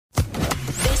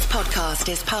podcast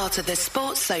is part of the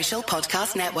Sports Social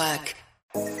Podcast Network.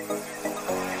 Lovely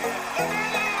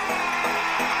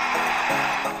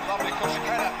crossing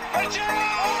header. Richard!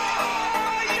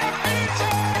 Oh, you beat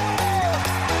it!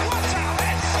 What a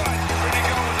headshot! Really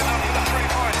goal was enough for the 3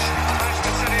 points.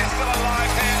 Manchester City is still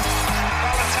alive here.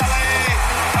 Balotelli,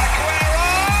 Aguero!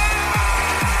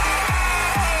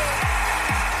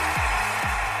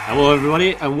 Hello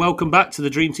everybody and welcome back to the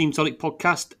Dream Team Tonic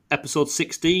podcast, episode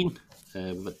 16.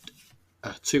 With a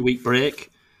 2-week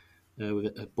break, with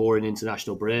a boring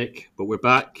international break, but we're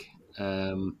back.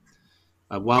 And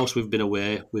whilst we've been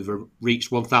away, we've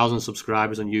reached 1,000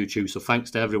 subscribers on YouTube. So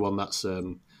thanks to everyone that's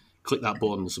clicked that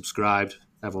button and subscribed.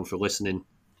 Everyone for listening.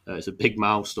 It's a big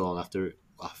milestone after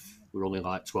we're only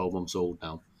like 12 months old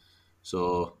now.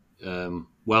 So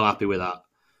well happy with that.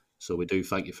 So we do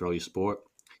thank you for all your support.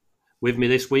 With me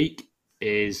this week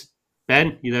is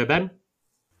Ben. You there, Ben?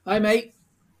 Hi, mate.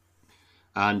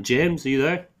 And James, are you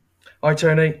there? Hi,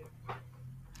 Tony.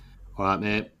 All right,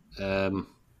 mate.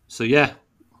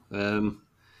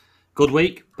 Good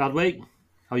week, bad week.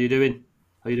 How you doing?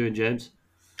 How you doing, James?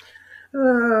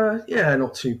 Yeah,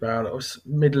 not too bad. It was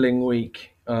middling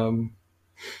week. Bit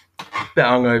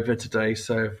hungover today,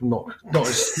 so if I'm not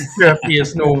as happy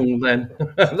as normal, then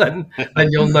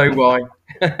you'll know why.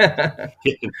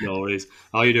 No worries.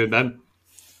 How you doing, Ben?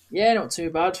 Yeah, not too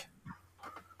bad.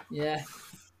 Yeah.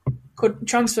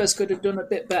 Transfers could have done a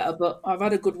bit better, but I've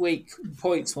had a good week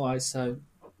points-wise, so...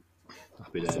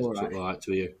 Happy days. All right. All right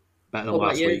to you. Better than What about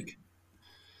last you? week.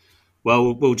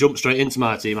 Well, we'll jump straight into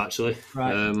my team, actually.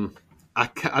 Right.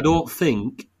 I don't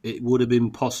think it would have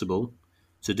been possible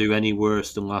to do any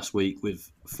worse than last week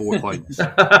with 4 points.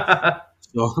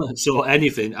 So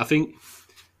anything. I think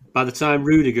by the time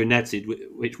Rudiger netted,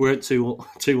 which weren't too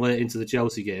late into the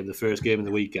Chelsea game, the first game of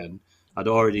the weekend, I'd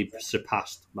already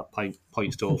surpassed my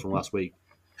points total from last week.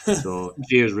 So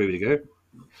cheers, Rudiger.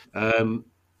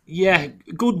 Yeah,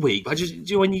 good week.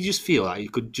 When you just feel like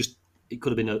it could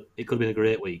have been a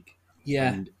great week.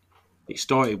 Yeah. And it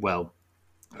started well.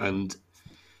 And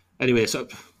anyway, so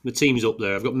the team's up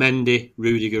there. I've got Mendy,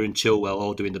 Rudiger, and Chilwell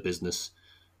all doing the business.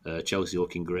 Chelsea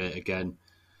looking great again.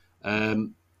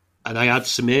 And I had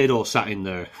Semedo sat in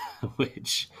there,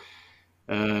 which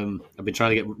I've been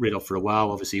trying to get rid of for a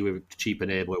while. Obviously, we were cheap and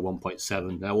able at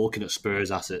 1.7. Now looking at Spurs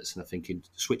assets, and I'm thinking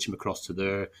switch him across to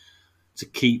there to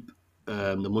keep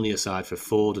the money aside for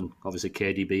Ford, and obviously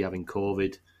KDB having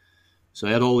COVID. So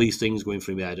I had all these things going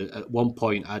through my head. At one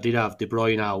point, I did have De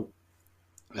Bruyne out,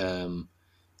 and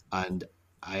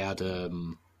I had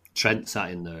Trent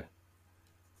sat in there.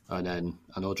 And then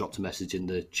I know I dropped a message in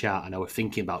the chat, and I was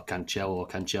thinking about Cancelo,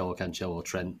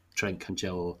 Trent,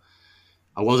 Cancelo.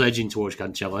 I was edging towards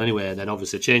Cancelo anyway, and then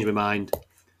obviously I changed my mind,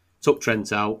 took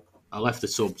Trent out. I left the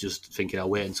sub just thinking I'll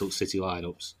wait until City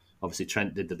lineups. Obviously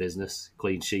Trent did the business,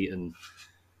 clean sheet, and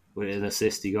with an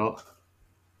assist he got.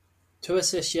 2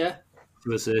 assists, yeah?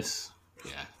 2 assists,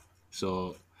 yeah.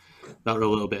 So that was a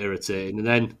little bit irritating. And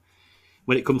then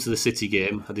when it comes to the City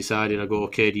game, I decided I'd go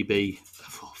KDB.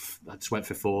 I just went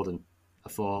for Foden. I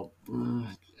thought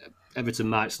Everton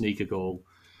might sneak a goal.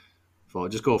 I thought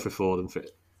I'd just go for Foden.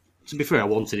 To be fair, I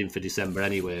wanted him for December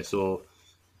anyway, so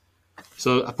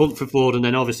I pumped for Foden.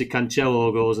 Then obviously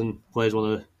Cancelo goes and plays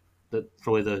one of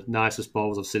probably the nicest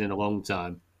balls I've seen in a long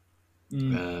time.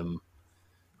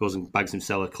 Goes and bags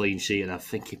himself a clean sheet, and I'm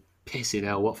thinking, pissing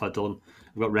hell, what have I done?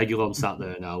 I've got Reguilon sat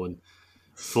there now, and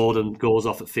Foden goes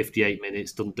off at 58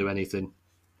 minutes, doesn't do anything.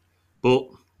 But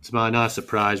to my nice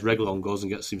surprise, Reguilon goes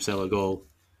and gets himself a goal.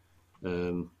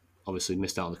 Obviously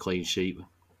missed out on the clean sheet.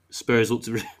 Spurs looked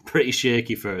pretty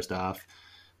shaky first half,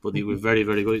 but they were very,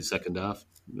 very good in second half.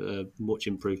 Much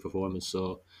improved performance.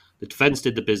 So the defence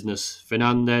did the business.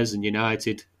 Fernandes and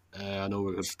United. I know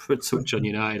we're going to touch on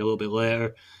United a little bit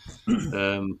later.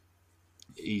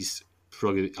 He's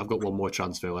probably. I've got one more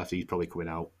transfer left. He's probably coming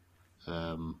out.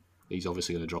 He's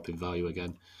obviously going to drop in value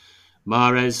again.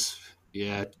 Mahrez,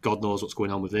 yeah, God knows what's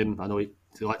going on with him. I know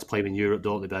they like to play him in Europe,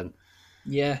 don't they, Ben?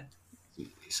 Yeah.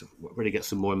 He's really get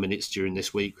some more minutes during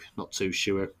this week. Not too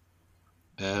sure.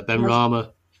 Ben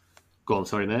Rama. Go on,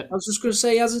 sorry, mate. I was just going to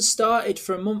say, he hasn't started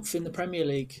for a month in the Premier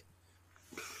League.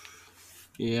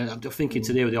 Yeah, I'm thinking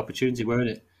today with the opportunity, weren't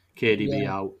it? KDB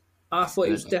out. I thought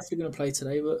he was definitely going to play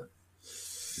today, but...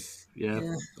 Yeah,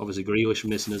 obviously Grealish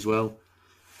missing as well.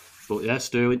 But yeah,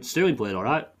 Sterling played all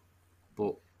right.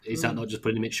 But is that not just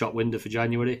putting him in shop window for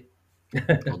January?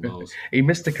 God knows. He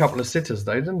missed a couple of sitters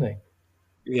though, didn't he?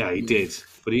 Yeah, he did.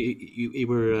 But he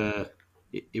were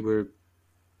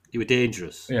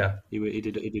dangerous. Yeah, he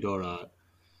did all right.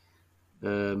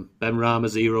 Ben Rama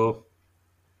 0,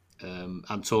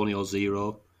 Antonio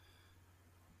 0.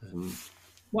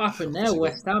 What happened there,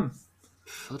 West Ham?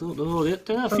 I don't know. They had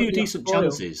a few Totally decent off the boil.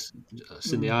 chances. I've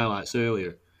seen the highlights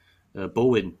earlier.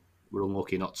 Bowen were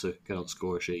unlucky not to get on the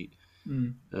score sheet.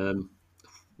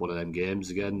 One of them games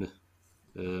again.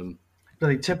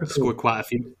 Bloody typical. Scored quite a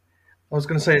few. I was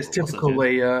going to say it's What's that, typical.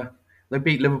 Jim? They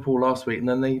beat Liverpool last week and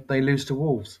then they lose to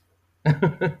Wolves.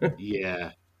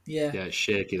 Yeah, Yeah. it's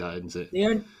shaky, that, isn't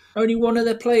it? Only one of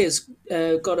their players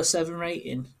got a 7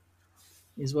 rating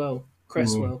as well.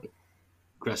 Cresswell.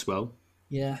 Cresswell.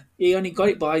 Yeah. He only got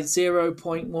it by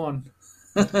 0.1.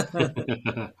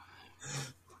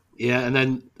 Yeah, and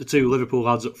then the two Liverpool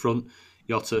lads up front,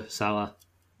 Jota, Salah,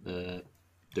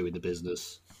 doing the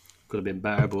business. Could have been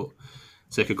better, but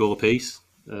take a goal apiece.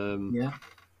 Yeah.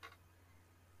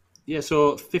 Yeah,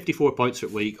 so 54 points for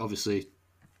the week. Obviously,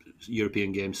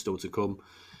 European games still to come.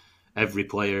 Every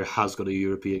player has got a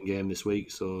European game this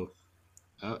week, so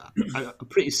I'm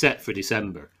pretty set for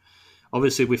December.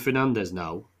 Obviously, with Fernandes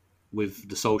now, with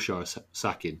the Solskjaer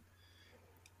sacking,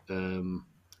 I'm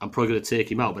probably going to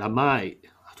take him out, but I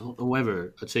don't know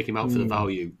whether I'd take him out for the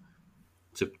value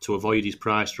to avoid his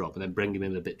price drop and then bring him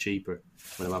in a bit cheaper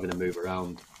when I'm having to move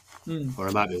around. Or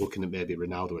I might be looking at maybe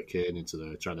Ronaldo or Kane into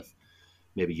there, trying to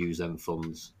maybe use them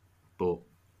funds. But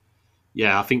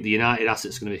yeah, I think the United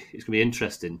assets going to be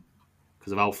interesting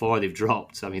because of how far they've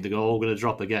dropped. I mean, they're all going to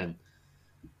drop again.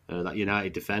 That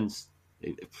United defence,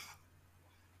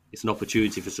 it's an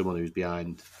opportunity for someone who's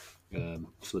behind some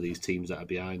of these teams that are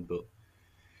behind. But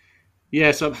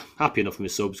yeah, so I'm happy enough with my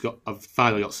subs. I've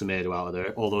finally got Semedo out of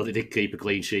there, although they did keep a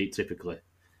clean sheet typically.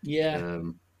 Yeah.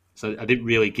 So I didn't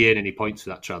really gain any points for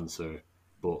that transfer.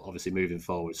 But obviously moving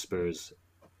forward, Spurs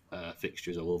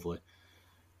fixtures are lovely.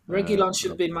 Reguilon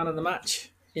should have been man of the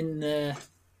match in the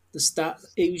stat.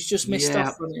 He was just missed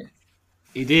off on it.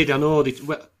 He did, I know.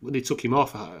 When they took him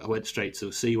off, I went straight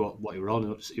to see what he were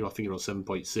on. I think he was on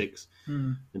 7.6.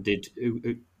 And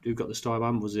who got the star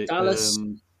man? Was it Dallas?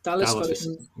 Dallas got it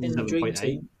in the dream 7.8?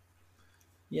 team.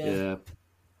 Yeah.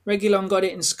 Reguilon got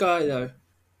it in Sky though.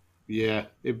 Yeah,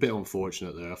 a bit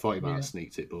unfortunate there. I thought he might have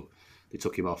sneaked it, but they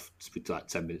took him off with like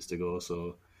 10 minutes to go.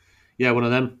 So yeah, one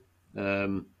of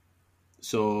them.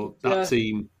 So that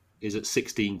team is at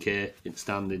 16k in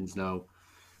standings now.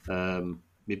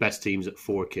 My best team's at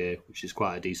 4k, which is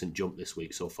quite a decent jump this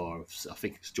week so far. I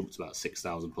think it's jumped about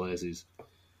 6,000 places,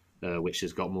 which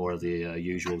has got more of the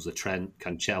usuals: the Trent,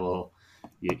 Cancelo,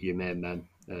 your main men,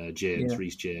 James,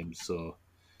 Reece James. So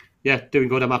yeah, doing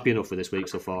good. I'm happy enough for this week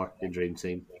so far in Dream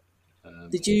Team.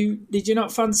 Did you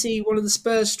not fancy one of the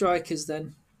Spurs strikers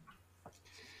then?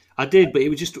 I did, but it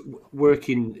was just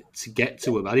working to get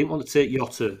to him. I didn't want to take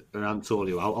Jota or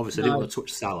Antonio out. Obviously, I didn't want to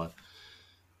touch Salah.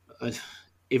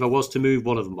 If I was to move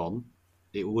one of them on,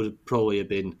 it would probably have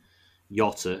been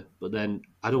Jota. But then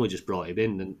I'd only just brought him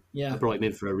in, and I brought him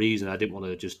in for a reason. I didn't want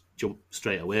to just jump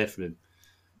straight away from him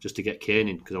just to get Kane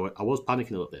in, because I was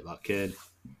panicking a little bit about Kane.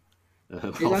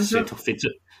 Obviously,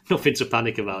 nothing to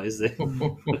panic about, is there?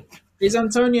 Is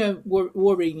Antonio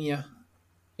worrying you?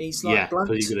 He's like because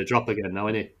he's going to drop again now,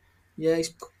 isn't he? Yeah,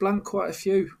 he's blanked quite a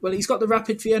few. Well, he's got the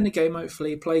Rapid Vienna game.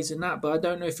 Hopefully, he plays in that. But I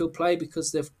don't know if he'll play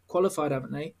because they've qualified,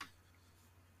 haven't they?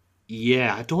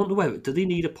 Yeah, I don't know whether do they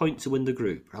need a point to win the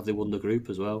group? Or have they won the group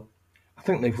as well? I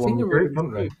think they've won the group,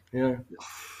 haven't they? Yeah.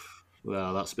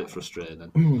 Well, that's a bit frustrating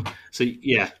then. So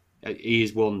yeah, he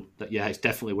is one that it's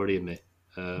definitely worrying me.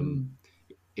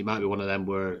 It might be one of them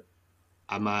where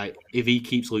I might, if he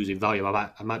keeps losing value,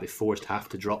 I might be forced to have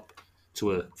to drop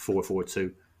to a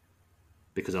 4-4-2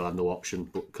 because I'll have no option.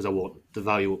 But because I want the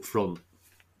value up front,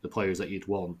 the players that you'd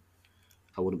want,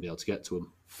 I wouldn't be able to get to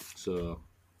them. So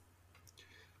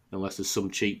unless there's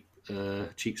some cheap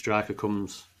striker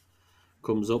comes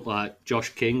up like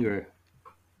Josh King or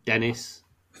Dennis,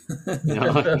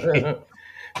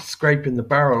 scraping the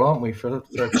barrel, aren't we, for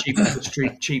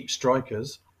cheap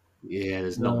strikers? Yeah,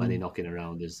 there's not many knocking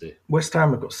around, is there? West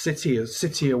Ham have got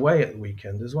City away at the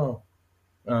weekend as well.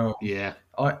 Yeah,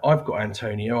 I've got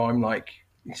Antonio. I'm like,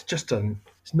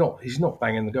 he's not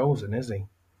banging the goals in, is he?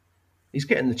 He's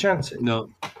getting the chances.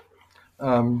 No.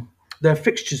 Their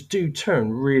fixtures do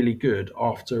turn really good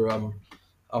after a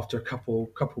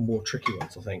couple more tricky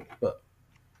ones, I think. But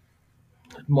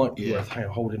it might be worth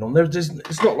holding on.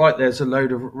 It's not like there's a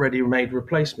load of ready-made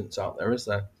replacements out there, is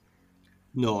there?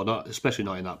 No, especially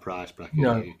not in that price bracket.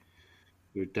 No.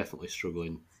 You're definitely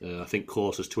struggling. I think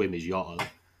closest to him is Jota.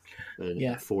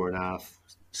 4.5.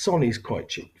 Sonny's quite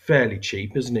cheap, fairly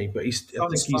cheap, isn't he? But I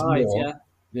think he's 5, more.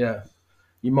 Yeah.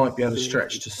 You might be able to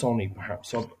stretch to Sonny,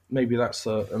 perhaps. Maybe that's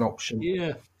an option.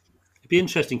 Yeah, it'd be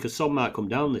interesting because Son might come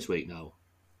down this week now.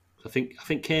 I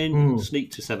think Kane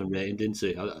sneaked to 7 rating, didn't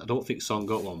he? I don't think Son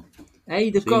got one. Hey,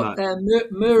 they've So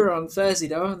got Mura on Thursday,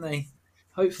 though, haven't they?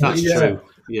 Hopefully, that's Yeah. true.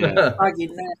 Yeah, bag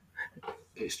in there.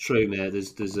 it's true, mate.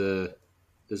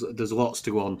 There's lots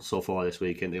to go on so far this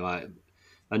week, isn't there? Like,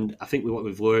 and I think what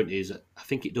we've learned is I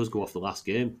think it does go off the last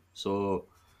game. So,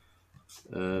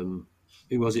 who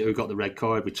was it who got the red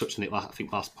card? We touched on it. I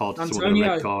think last pod. Someone got a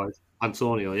Antonio. red card.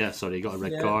 Antonio, yeah, sorry, he got a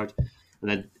red Yeah. card,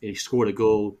 and then he scored a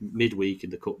goal midweek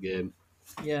in the cup game,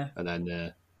 Yeah. and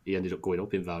then he ended up going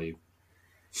up in value.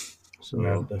 So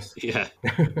Madness. yeah,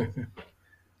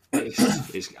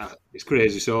 it's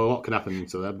crazy. So a lot can happen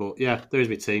to that, but yeah, there's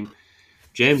my team.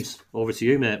 James, over to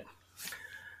you, mate.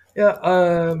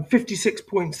 Yeah, 56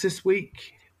 points this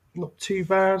week. Not too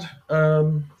bad.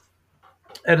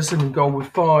 Edison in goal with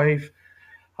 5.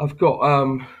 I've got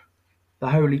the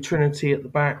Holy Trinity at the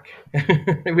back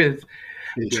with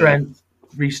Trent,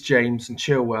 Reece James, and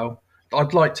Chilwell.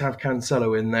 I'd like to have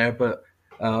Cancelo in there, but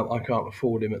I can't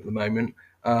afford him at the moment.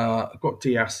 I've got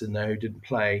Diaz in there who didn't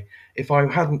play. If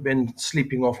I hadn't been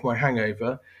sleeping off my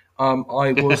hangover,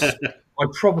 I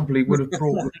probably would have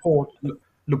brought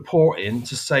Laporte in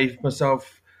to save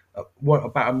myself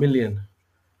about $1 million,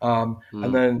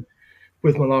 and then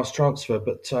with my last transfer.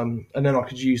 But and then I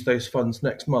could use those funds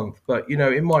next month. But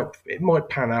it might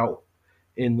pan out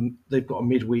they've got a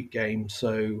midweek game,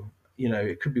 so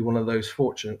it could be one of those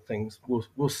fortunate things.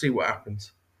 We'll see what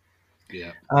happens.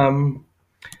 Yeah.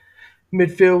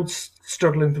 Midfield's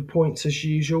struggling for points as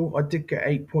usual. I did get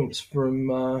 8 points from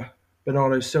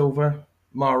Bernardo Silva.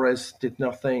 Mahrez did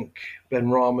nothing.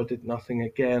 Benrahma did nothing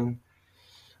again.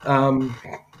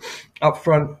 Up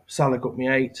front, Salah got me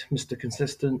 8. Mr.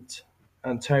 Consistent.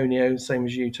 Antonio, same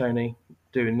as you, Tony,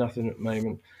 doing nothing at the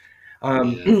moment.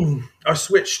 I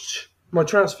switched. My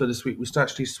transfer this week was to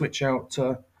actually switch out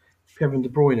Kevin De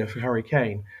Bruyne for Harry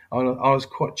Kane. I was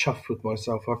quite chuffed with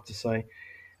myself, I have to say.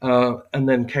 And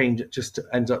then Kane just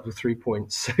ends up with 3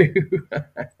 points. So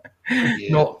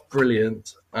not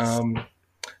brilliant.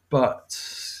 But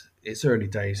it's early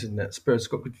days, isn't it? Spurs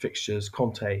got good fixtures.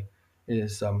 Conte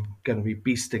is going to be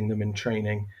beasting them in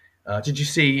training. Did you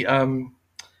see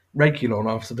Reguilon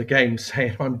after the game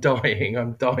saying, I'm dying,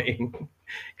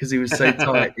 because he was so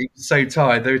tired. He was so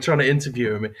tired. They were trying to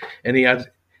interview him, and he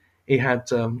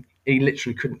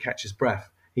literally couldn't catch his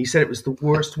breath. He said it was the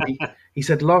worst week. He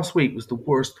said last week was the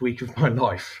worst week of my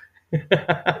life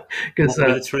because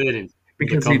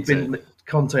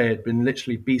Conte had been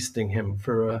literally beasting him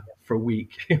for a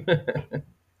week.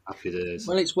 Happy days.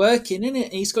 Well, it's working, isn't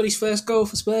it? He's got his first goal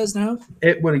for Spurs now.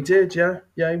 He did, yeah.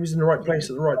 He was in the right place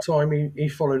at the right time. He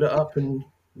followed it up, and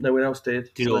no one else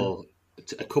did. Do you know,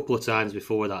 a couple of times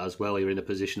before that as well, he was in a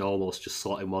position almost just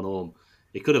slotting one home.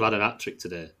 He could have had an hat-trick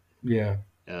today. Yeah.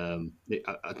 I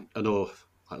know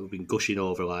I've been gushing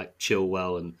over like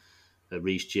Chilwell and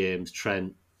Reece James,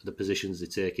 Trent, the positions they're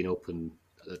taking up and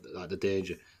the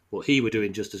danger. But he were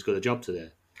doing just as good a job today.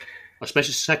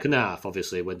 Especially second half,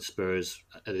 obviously, when Spurs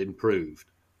had improved.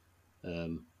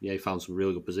 He found some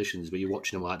really good positions, but you're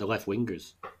watching them like the left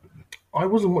wingers. I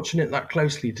wasn't watching it that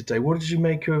closely today. What did you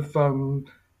make of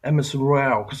Emerson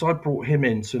Royale? Because I brought him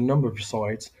into a number of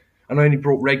sides and I only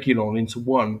brought Reguilon into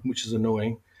one, which is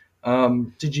annoying.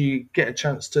 Did you get a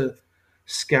chance to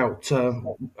scout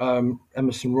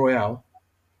Emerson Royale?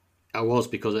 I was,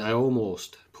 because I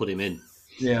almost put him in.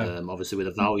 Yeah. Obviously, with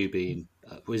the value being,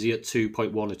 was he at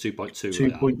 2.1 or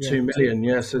 2.2? 2.2 million,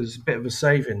 yeah. So there's a bit of a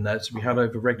saving there to be had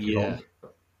over Reguilon.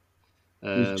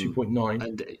 Yeah. He was 2.9.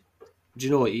 And do you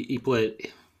know what? He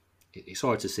played. It's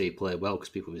hard to say he played well because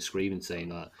people were screaming saying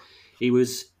that. He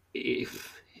was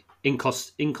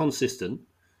inconsistent.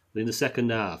 But in the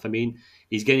second half, I mean,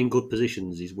 he's getting good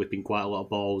positions. He's whipping quite a lot of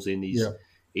balls in.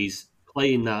 He's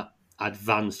playing that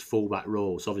advanced fullback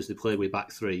role. So obviously played with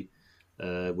back three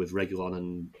with Reguilon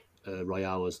and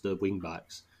Royale as the wing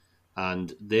backs,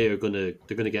 and they're gonna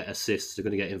get assists. They're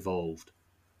gonna get involved.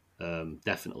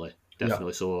 Definitely.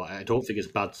 Yeah. So I don't think it's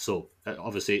bad sub.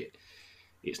 Obviously,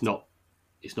 it's not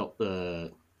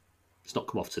come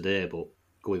off today, but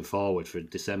going forward for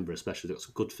December, especially, they've got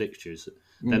some good fixtures.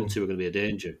 Them two are going to be a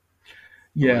danger.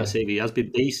 Yeah, like I say, he has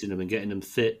been beasting them and getting them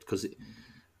fit because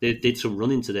they did some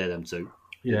running today. Them two,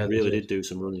 they really did do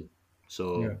some running.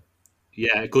 So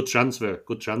yeah, good transfer.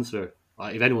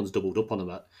 Like, if anyone's doubled up on them,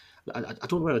 I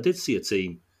don't know where I did see a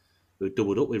team who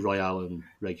doubled up with Royale and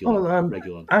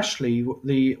Reguilon. Ashley,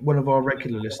 one of our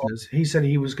regular listeners, he said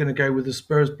he was going to go with the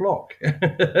Spurs block,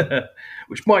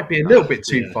 which might be a little bit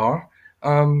too far.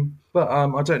 But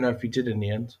I don't know if he did in the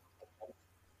end.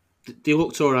 They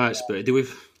looked all right, Spurs. They were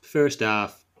first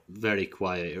half very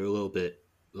quiet, or a little bit.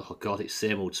 Oh God, it's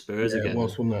same old Spurs again. It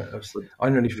was, wasn't it? I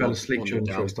nearly fell asleep during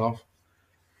the first half.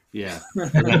 Yeah,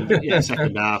 and then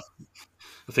second half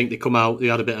I think they come out. They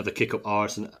had a bit of a kick up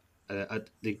arse, and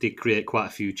they did create quite a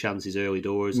few chances early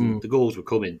doors, and the goals were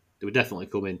coming. They were definitely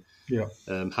coming. Yeah.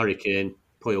 Harry Kane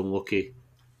probably unlucky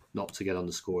not to get on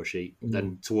the score sheet.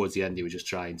 Then towards the end, he was just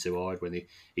trying too hard when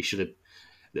he should have.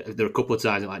 There were a couple of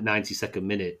times at like 92nd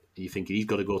minute, and you're thinking he's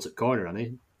got to go to the corner, and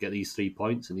he get these 3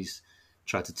 points, and he's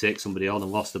tried to take somebody on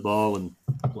and lost the ball and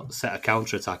set a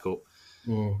counter attack up.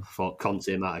 I thought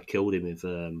Conte might have killed him if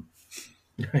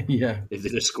if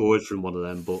they'd have scored from one of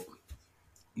them. But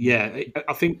yeah,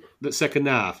 I think that second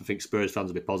half, I think Spurs fans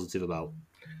will be positive about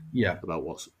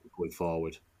what's going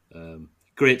forward.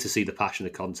 Great to see the passion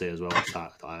of Conte as well.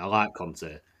 I like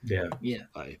Conte. Yeah.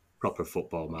 Like, proper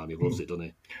football man. He loves it, doesn't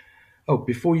he? Oh,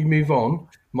 before you move on,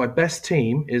 my best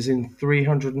team is in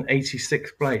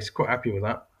 386th place. Quite happy with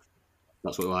that.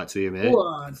 That's what we like to hear, mate.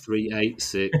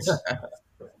 386.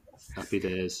 Happy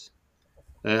days.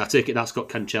 I take it that's got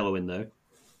Cancelo in there.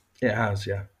 It has,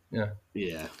 yeah.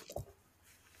 Yeah.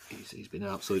 He's been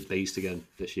an absolute beast again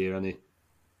this year, hasn't he?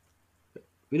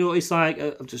 You know, it's like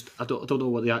I don't know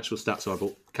what the actual stats are,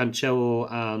 but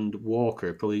Cancelo and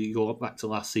Walker, probably you go back to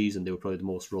last season, they were probably the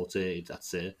most rotated, I'd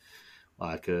say.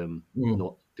 Like, they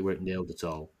weren't nailed at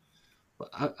all. But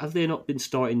have they not been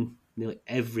starting nearly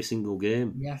every single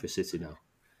game for City now?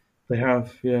 They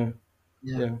have, yeah.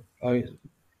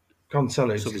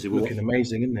 Cancelo's looking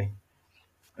amazing, isn't he?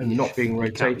 And not being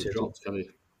rotated.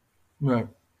 No.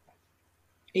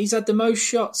 He's had the most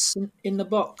shots in the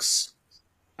box,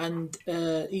 and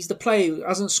he's the player who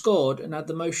hasn't scored and had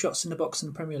the most shots in the box in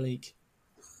the Premier League.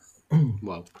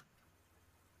 Wow.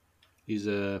 He's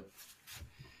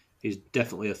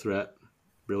definitely a threat.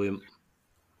 Brilliant.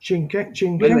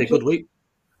 Zinchenko. Anyway, good week.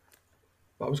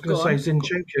 I was going to say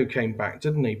Zinchenko came back,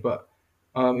 didn't he? But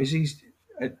but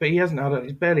he hasn't had.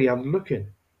 He's barely had a look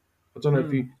in. I don't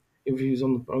know if he's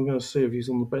on. I'm going to see if he's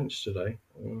on the bench today.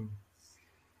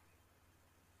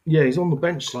 Yeah, he's on the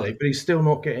bench today, but he's still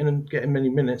not getting many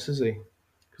minutes, is he?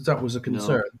 Because that was a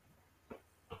concern.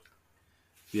 No.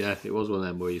 Yeah, it was one of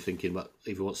them where you're thinking about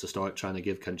if he wants to start trying to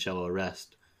give Cancelo a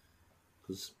rest.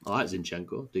 Because I like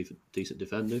Zinchenko, decent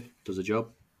defender, does a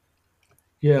job.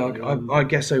 Yeah, I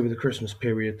guess over the Christmas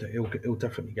period that he'll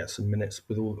definitely get some minutes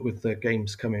with the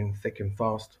games coming thick and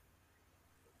fast.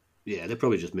 Yeah, they'll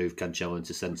probably just move Cancelo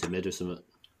into centre mid or something.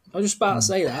 I was just about to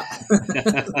say that.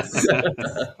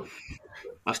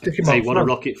 What a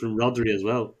rocket from Rodri as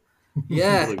well.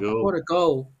 Yeah, what a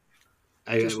goal.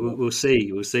 Hey, we'll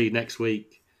see. We'll see next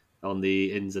week on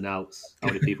the ins and outs how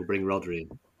many people bring Rodri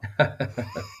in.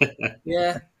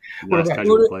 Yeah. Nice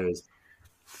casual players.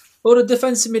 All the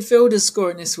defensive midfielders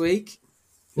scoring this week.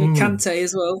 Kante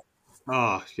as well.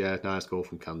 Oh, yeah, nice goal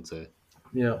from Kante.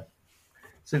 Yeah.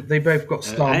 So they both got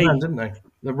star man, didn't they?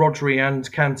 The Rodri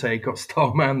and Kante got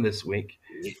star man this week.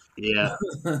 Yeah.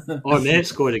 Our mate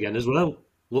scored again as well.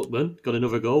 Lookman got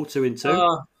another goal, 2-2.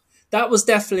 Oh, that was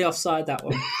definitely offside, that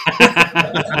one.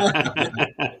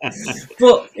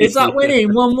 But is that winning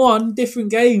 1-1, different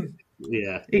game?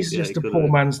 Yeah. He's just a poor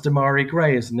man's Damari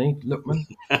Gray, isn't he, Lookman?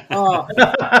 Oh,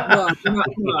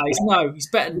 no, he's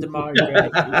better than Damari Gray.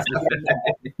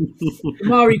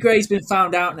 Damari Gray's been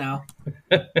found out now.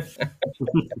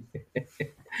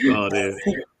 Oh, dear.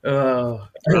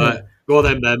 Right, go on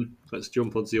then, Ben. Let's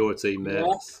jump onto your team, mate.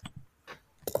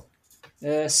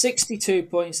 Yeah. 62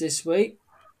 points this week.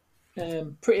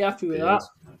 Pretty happy with that.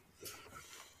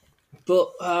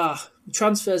 But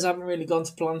transfers haven't really gone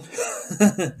to plan.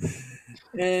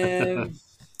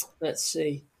 Let's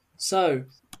see. So,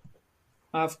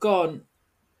 I've gone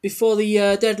before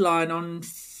the deadline on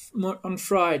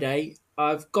Friday.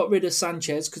 I've got rid of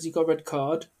Sanchez because he got a red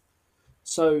card.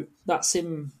 So that's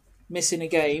him missing a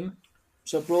game.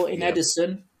 So I brought in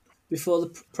Edison before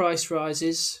the price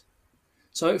rises.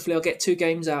 So hopefully I'll get 2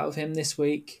 games out of him this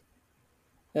week.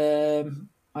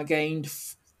 I gained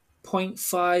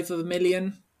 0.5 of a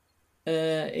million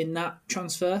in that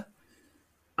transfer.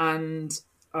 And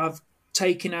I've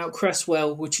taken out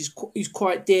Cresswell, which is he's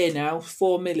quite dear now,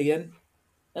 4 million.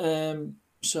 And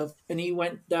he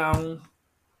went down.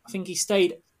 I think he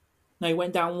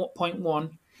went down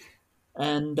 0.1,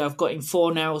 and I've got him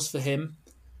 4 nows for him,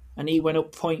 and he went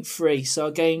up 0.3. So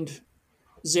I gained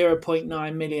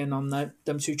 0.9 million on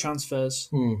them 2 transfers.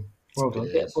 Well done.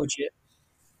 A bit of budget.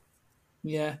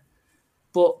 Yeah.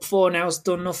 But 4 nows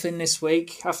done nothing this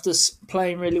week after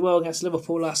playing really well against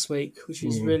Liverpool last week, which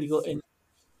is really good.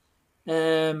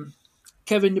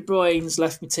 Kevin De Bruyne's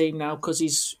left my team now because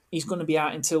he's going to be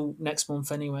out until next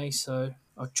month anyway, so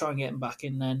I'll try and get him back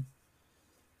in then.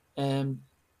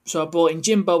 So I brought in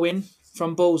Jim Bowen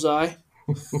from Bullseye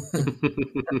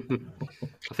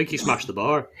I think he smashed the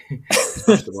bar.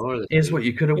 Smashed the bar. Here's what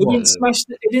you could have He won. didn't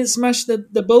smash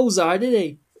the bullseye, did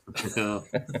he? No,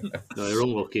 you're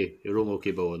unlucky. You're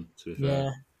unlucky, Bowen. To be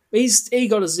fair. Yeah, he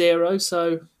got a 0,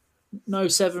 so no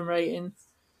 7 rating.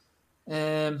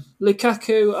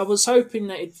 Lukaku, I was hoping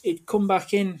that he'd come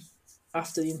back in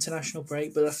after the international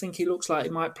break, but I think he looks like he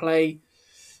might play.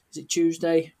 Is it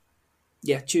Tuesday?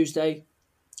 Yeah, Tuesday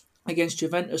against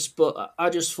Juventus. But I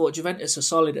just thought Juventus are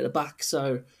solid at the back,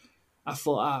 so I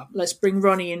thought, let's bring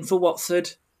Ronnie in for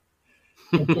Watford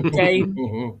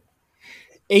game.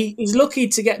 He's lucky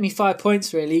to get me 5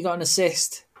 points. Really, he got an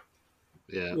assist.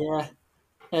 Yeah.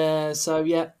 So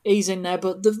he's in there.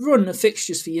 But the run of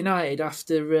fixtures for United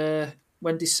after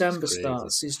when December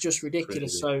starts is just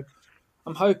ridiculous. So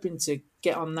I'm hoping to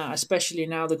get on that, especially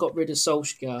now they got rid of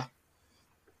Solskjaer.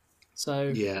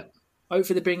 So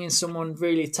hopefully they bring in someone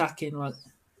really attacking, like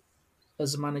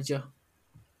as a manager.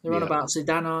 They're on about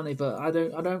Zidane, aren't they? But I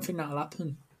don't think that'll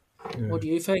happen. Yeah. What do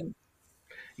you think?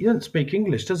 He doesn't speak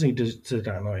English, does he,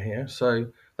 Zidane, I hear? So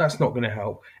that's not going to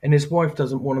help. And his wife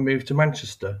doesn't want to move to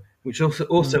Manchester, which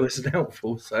also isn't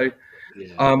helpful. So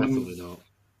definitely not.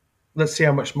 Let's see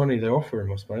how much money they offer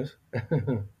him, I suppose.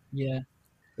 Yeah.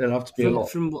 There'll have to be a lot.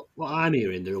 From what I'm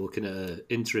hearing, they're looking at an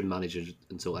interim manager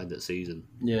until end of the season.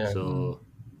 Yeah. So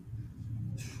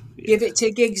give it to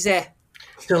Giggs there.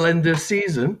 Till end of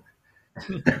season?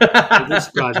 It would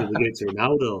surprise me if they give it to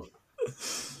Ronaldo.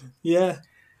 Yeah.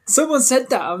 Someone said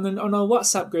that on our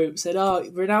WhatsApp group, said,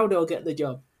 Ronaldo will get the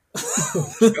job.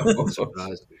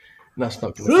 That's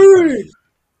not going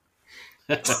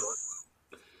to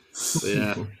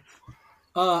Yeah.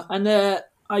 And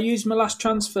I used my last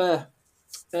transfer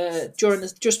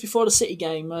just before the City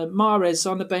game. Mahrez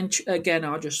on the bench again.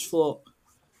 I just thought,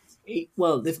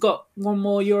 they've got one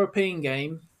more European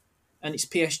game, and it's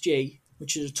PSG,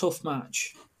 which is a tough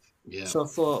match. Yeah. So I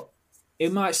thought he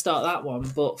might start that one,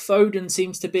 but Foden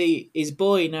seems to be his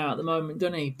boy now at the moment,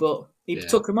 doesn't he? But he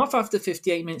took him off after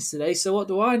 58 minutes today. So what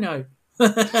do I know?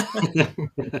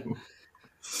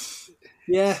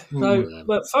 Yeah,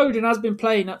 but Foden has been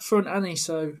playing up front, hasn't he?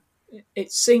 So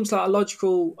it seems like a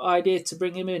logical idea to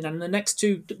bring him in. And the next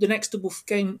double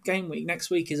game week next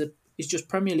week is just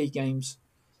Premier League games.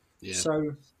 Yeah.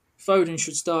 So Foden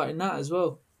should start in that as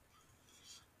well.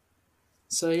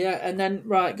 So and then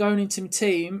going into my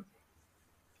team.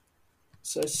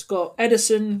 So Scott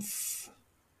Edison,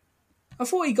 I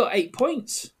thought he got 8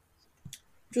 points.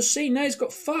 Just seeing now he's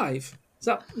got 5. Is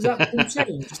that been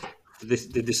changed?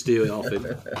 Did they steal it off him?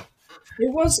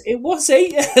 It was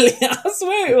 8 earlier. I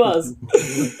swear it was.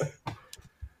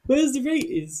 Where's the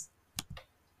ratings?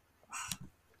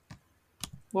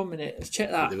 1 minute. Let's check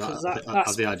that.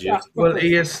 Well,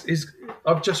 he is.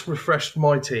 I've just refreshed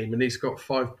my team, and he's got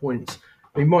 5 points.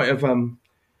 He might have.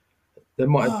 There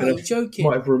might have been.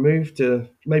 Might have removed.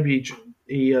 Maybe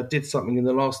he did something in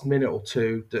the last minute or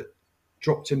two that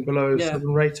dropped him below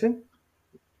 7 rating.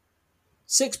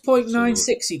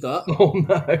 6.96 he got. Oh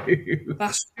no,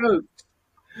 that's joke.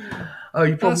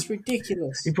 That's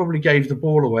ridiculous. He probably gave the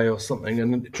ball away or something,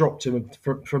 and it dropped him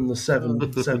from the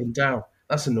 7 down.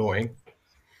 That's annoying.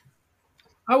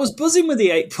 I was buzzing with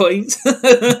the 8 points.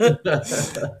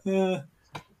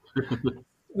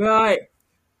 Right,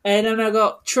 and then I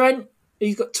got Trent.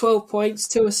 He's got 12 points,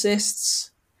 2 assists.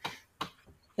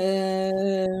 Reguilon,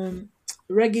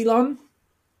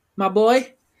 my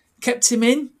boy, kept him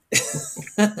in.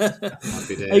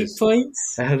 8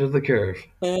 points. Ahead of the curve.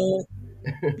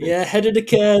 Ahead of the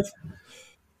curve.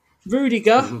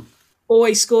 Rudiger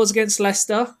always scores against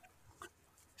Leicester.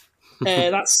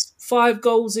 That's 5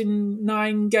 goals in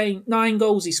 9 games. 9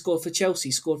 goals he scored for Chelsea.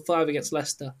 Scored 5 against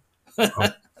Leicester.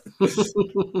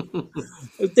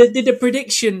 They did a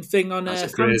prediction thing on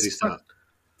That's a crazy stat.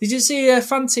 Did you see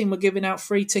Fan Team were giving out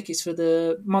free tickets for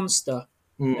the Monster?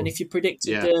 And if you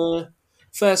predicted the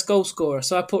first goal scorer,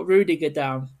 so I put Rudiger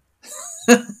down.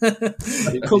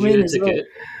 Come in as well.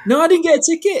 No, I didn't get a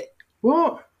ticket.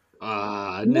 What?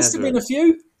 Must have been a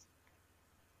few.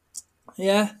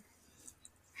 Yeah.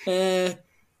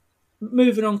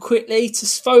 Moving on quickly to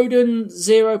Foden,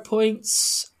 0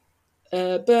 points.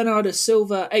 Bernardo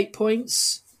Silva, 8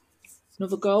 points.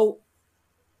 Another goal.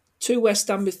 2 West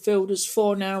Ham midfielders,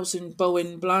 4 nows and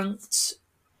Bowen blanked.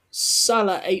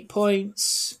 Salah, 8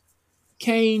 points.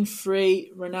 Kane,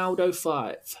 3. Ronaldo,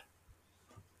 5.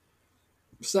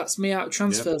 So that's me out of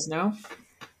transfers now.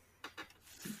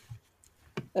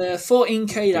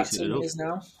 14k that team is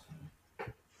now.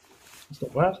 That's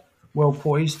not bad. Well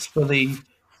poised for the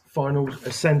final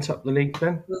ascent up the league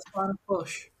then. The final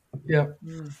push. Yeah.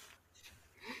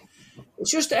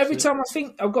 It's just every time I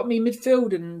think I've got me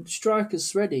midfield and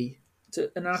strikers ready,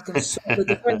 and I can sort the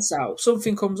defence out,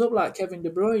 something comes up like Kevin De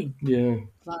Bruyne. Yeah.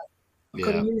 Like I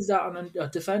could have used that on a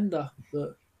defender,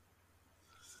 but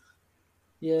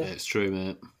yeah, It's true,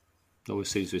 mate. Always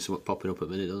seems to be something popping up at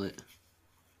the minute, doesn't it?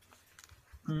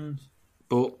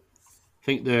 But I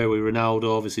think there with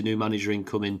Ronaldo, obviously new manager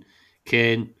incoming.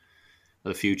 Kane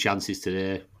had a few chances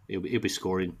today. He'll be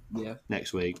scoring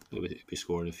next week. He'll be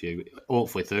scoring a few.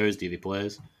 Hopefully Thursday if he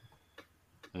plays.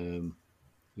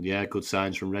 Good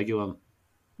signs from Regulon.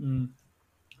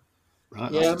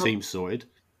 Right, that's the team sorted.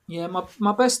 Yeah,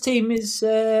 my best team is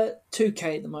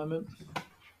 2K at the moment.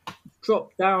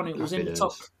 Dropped down. It was in the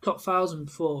top 1,000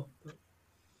 before.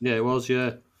 Yeah, it was.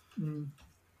 Yeah.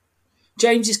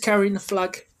 James is carrying the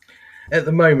flag. At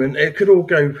the moment, it could all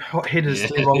go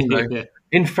hideously wrong though. Yeah.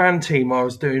 In fan team, I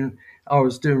was doing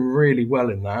really well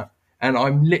in that, and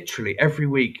I'm literally every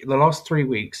week, the last 3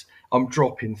 weeks, I'm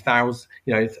dropping 1,000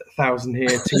 here,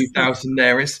 2,000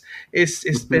 there.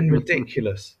 It's been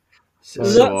ridiculous.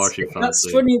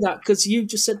 That's funny because you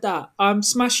just said that. I'm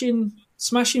smashing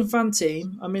fan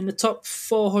team. I'm in the top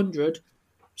 400.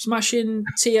 Smashing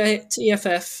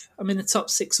TFF. I'm in the top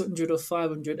 600 or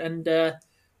 500, and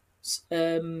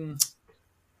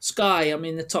Sky. I'm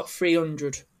in the top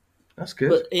 300. That's good.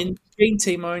 But in Green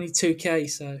Team, I'm only 2K.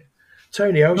 So,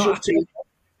 Tony,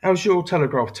 how's your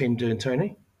Telegraph team doing,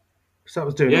 Tony? Because that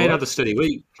was doing. Yeah, it had a steady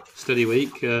week.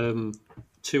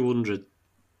 200.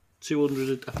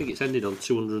 I think it's ended on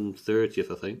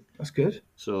 230th. I think that's good.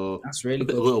 So that's really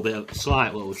good. A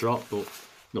slight little drop, but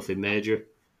nothing major.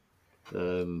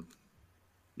 Holding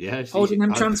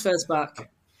them transfers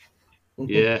back.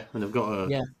 Yeah, and I've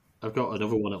got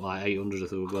another one at like 800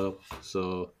 as well.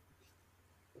 So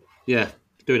yeah,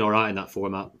 doing all right in that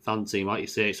format. Fan team, like you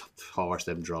say, it's harsh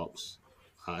them drops.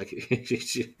 Like,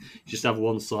 just have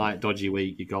one slight dodgy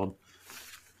week, you're gone.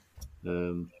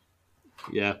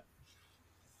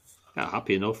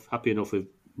 Happy enough with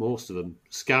most of them.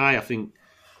 Sky, I think,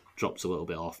 drops a little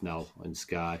bit off now in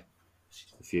Sky.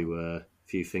 A few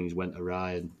things went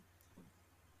awry, and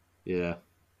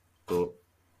but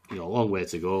a long way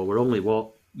to go. We're only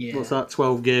what's that?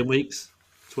 12 game weeks.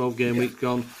 12 game week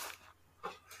gone.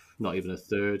 Not even a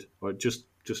third, or just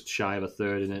shy of a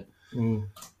third in it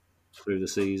through the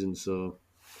season. So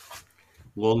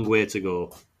long way to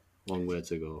go.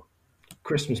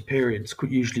 Christmas period's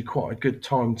usually quite a good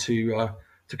time to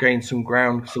gain some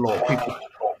ground because a lot of people.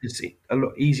 It's a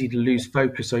lot easy to lose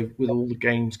focus with all the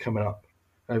games coming up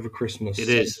over Christmas. It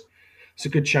is. It's a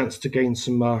good chance to gain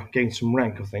some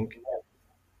rank, I think.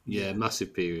 Yeah,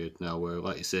 massive period now where,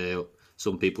 like you say,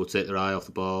 some people take their eye off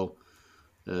the ball.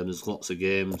 There's lots of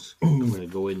games going to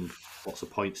go in, lots of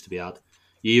points to be had.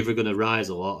 You're either going to rise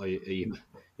a lot, or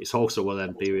it's also one of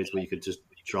them periods where you could just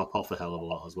drop off a hell of a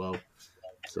lot as well.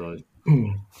 So,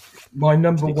 my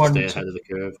number one stay ahead of the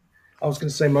curve. I was going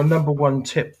to say my number one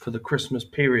tip for the Christmas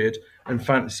period and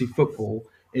fantasy football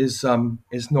is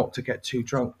not to get too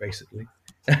drunk, basically.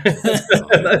 So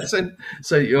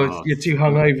you're too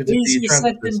hungover to do your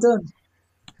transfers. Done.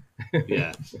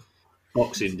 Yeah,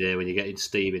 Boxing Day when you get in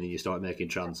steaming and you start making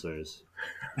transfers.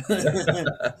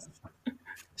 It's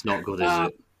not good, is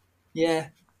it? Yeah,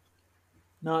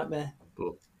 nightmare.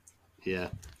 But yeah,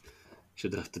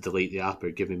 should have to delete the app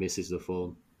or give me missus the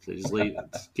phone. So just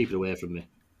keep it away from me.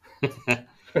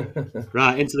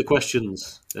 Right, into the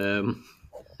questions. I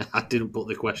didn't put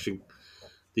the question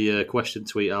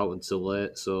tweet out until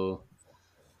late, so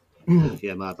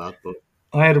yeah, my bad. But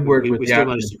I had a word with we the still admin.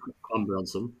 managed to clamber on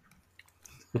some.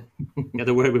 You had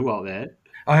a word with what, mate?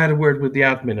 I had a word with the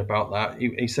admin about that.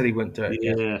 He said he wouldn't do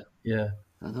it. Yeah.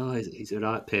 I know he's a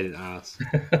right pain in the ass.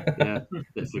 Yeah,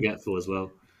 bit forgetful as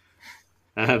well.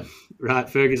 Right,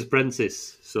 Fergus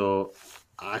Apprentice. So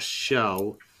I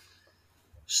shall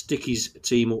stick his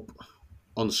team up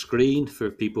on screen for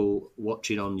people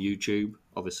watching on YouTube.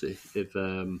 Obviously, if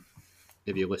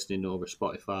you're listening over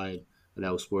Spotify and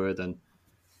elsewhere, then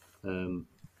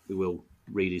we will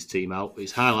read his team out.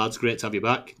 It's hi lads, great to have you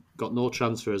back. Got no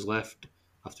transfers left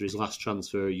after his last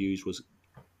transfer used was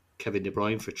Kevin De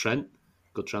Bruyne for Trent.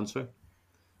 Good transfer.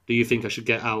 Do you think I should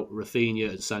get out Rafinha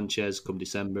and Sanchez come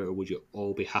December, or would you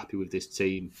all be happy with this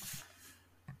team?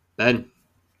 Ben?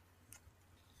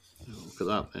 Look at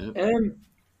that, man.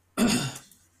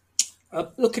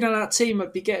 Looking at that team,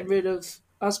 I'd be getting rid of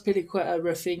Azpilicueta,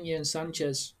 Rafinha and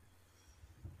Sanchez.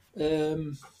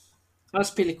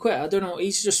 Azpilicueta, I don't know,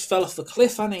 he's just fell off the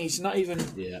cliff, hasn't he? He's not even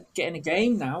getting a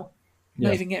game now.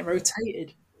 Not even getting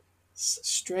rotated. It's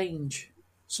strange.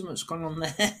 Something's gone on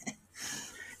there.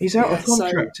 He's out of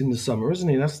contract in the summer, isn't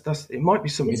he? That's it might be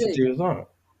something to do with that.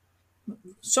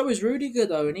 So is Rudiger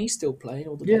though, and he's still playing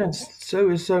all the Yeah, games. so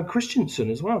is Christensen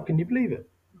as well. Can you believe it?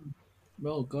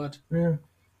 Oh God. Yeah.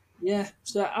 Yeah.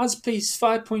 So Aspie's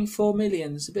 5.4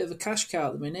 million. It's a bit of a cash cow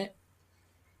at the minute.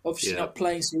 Obviously Yeah. not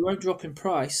playing, so he won't drop in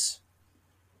price.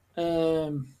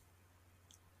 We'll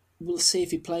see if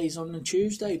he plays on a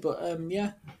Tuesday, but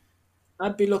yeah,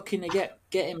 I'd be looking to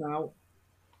get him out,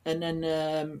 and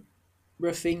then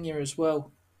Rafinha as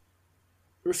well.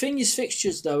 Rafinha's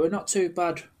fixtures though are not too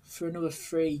bad for another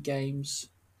 3 games.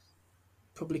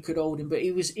 Probably could hold him, but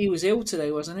he was ill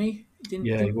today, wasn't he? He didn't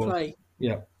Yeah, he didn't was. play.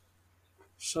 Yeah.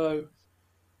 So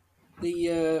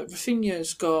the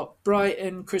Rafinha's got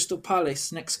Brighton, Crystal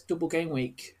Palace next double game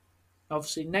week.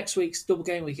 Obviously, next week's double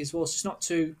game week as well. So it's not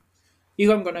too. You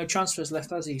haven't got no transfers left,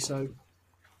 has he? So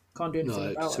can't do anything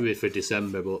No, about it's it. for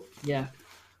December, but Yeah,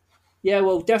 yeah.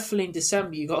 Well, definitely in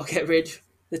December you got to get rid.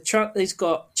 He's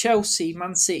got Chelsea,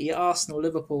 Man City, Arsenal,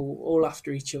 Liverpool all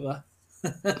after each other.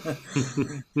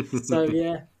 So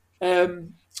yeah,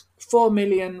 4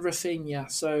 million Rafinha.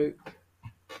 So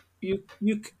you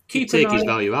you'd keep an take his eye.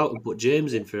 value out and put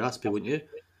James in for Aspie, wouldn't you?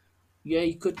 Yeah,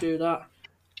 you could do that.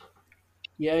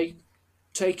 Yeah, you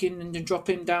take him and then drop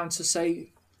him down to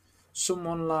say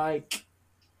someone like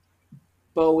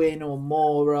Bowen or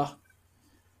Mora.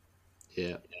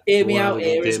 Yeah. Hear me More out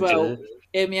elegant here as game well. today.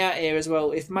 Hear me out here as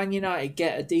well. If Man United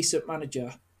get a decent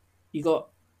manager, you got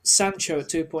Sancho at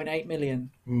 2.8 million.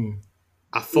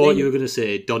 I thought you Ling- were going to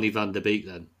say Donny van der Beek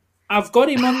then. I've got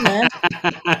him on there.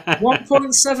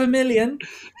 1.7 million.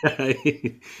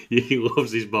 He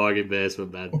loves his bargain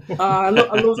basement, man. I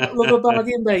love a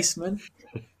bargain basement.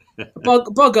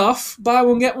 Bug off. Buy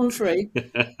one, get one free.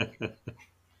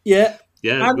 Yeah.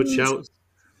 Yeah, good And shout.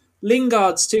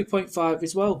 Lingard's 2.5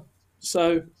 as well.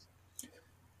 So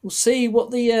we'll see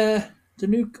what the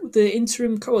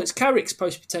interim it's Carrick's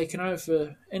supposed to be taking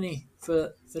over for now,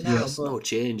 Yes. but No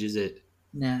change, is it?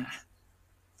 nah.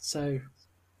 So,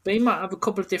 but he might have a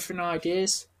couple of different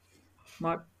ideas.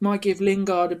 Might give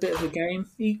Lingard a bit of a game.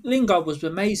 Lingard was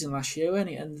amazing last year, wasn't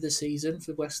he? End of the season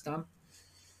for West Ham.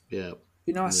 Yeah.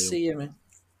 Be nice to Unreal. see him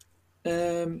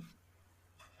in.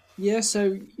 Yeah,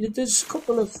 so there's a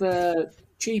couple of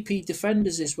cheapy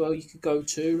defenders as well you could go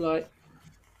to. Like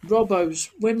when's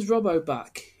Robbo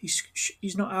back?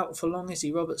 He's not out for long, is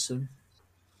he, Robertson?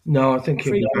 No, I think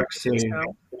he'll be 3 back games soon. now.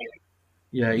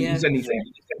 Yeah, Yeah. he's only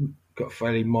got a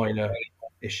fairly minor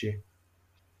issue.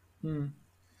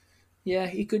 Yeah,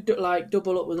 he could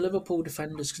double up with Liverpool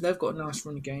defenders because they've got a nice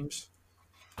run of games.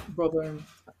 Robbo and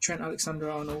Trent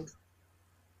Alexander-Arnold.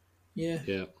 Yeah.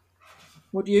 Yeah.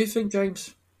 What do you think,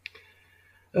 James?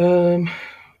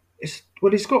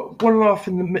 He's got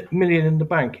 1.5 million in the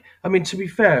bank. I mean, to be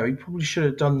fair, he probably should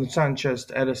have done the Sanchez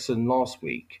to Edison last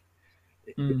week.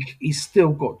 He's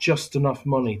still got just enough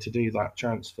money to do that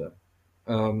transfer.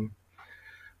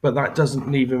 But that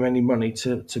doesn't leave him any money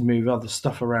to move other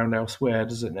stuff around elsewhere,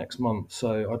 does it, next month?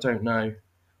 So I don't know.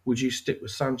 Would you stick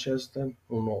with Sanchez then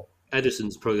or not?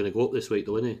 Edison's probably going to go up this week,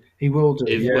 though, isn't He will do,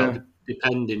 he? yeah. Well,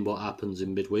 depending what happens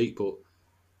in midweek, but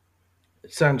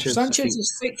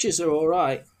Sanchez's fixtures are all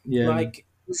right. Yeah. Like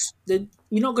you're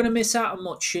not going to miss out on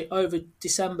much over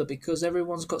December because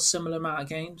everyone's got similar amount of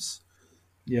games.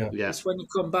 yeah. It's when you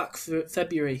come back for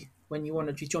February when you want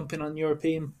to be jumping on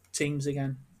European teams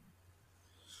again.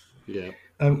 yeah.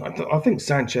 I think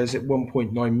Sanchez at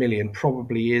 1.9 million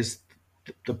probably is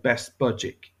the best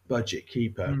budget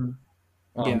keeper.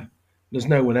 Yeah. There's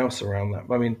no one else around that.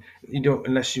 I mean, you don't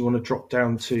unless you want to drop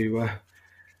down to your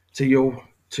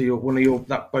one of your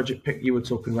that budget pick you were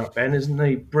talking about, Ben, isn't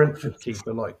the Brentford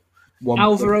keeper like 1.9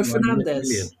 Alvaro million?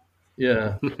 Fernandez.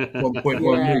 Yeah, 1.1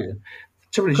 Yeah. million.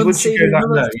 Trouble is, once you Conceding go that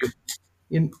another-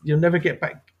 low, you'll never get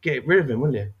rid of him,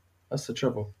 will you? That's the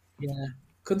trouble. Yeah.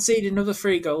 Conceded another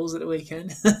 3 goals at the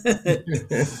weekend.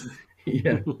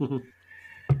 Yeah.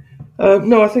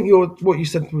 No, I think what you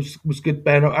said was good,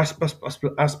 Ben.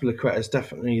 Aspilicueta is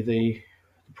definitely the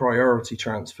priority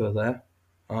transfer there.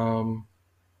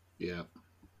 Yeah.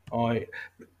 I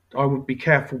would be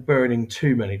careful burning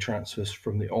too many transfers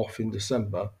from the off in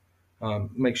December.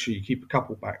 Make sure you keep a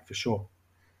couple back for sure.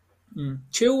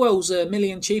 Chilwell's $1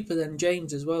 million cheaper than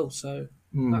James as well, so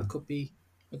that could be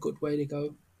a good way to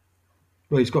go.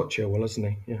 Well, he's got Chilwell, hasn't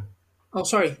he? Yeah. Oh,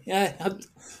 sorry. Yeah, I'm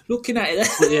looking at it.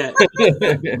 But yeah,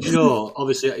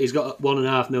 obviously he's got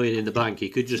 1.5 million in the bank. He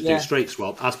could just do straight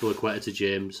swap, Aspilicueta to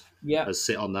James, Yeah. and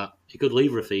sit on that. He could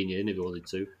leave Rafinha in if he wanted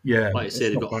to. Yeah. Like I say, it's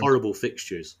they've not got bad. horrible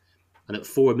fixtures, and at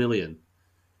 4 million,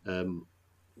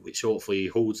 which hopefully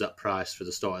holds that price for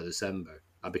the start of December.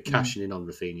 I'd be cashing in on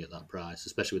Rafinha at that price,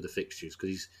 especially with the fixtures,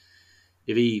 because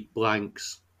if he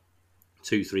blanks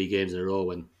 2-3 games in a row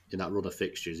when in that run of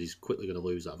fixtures, he's quickly going to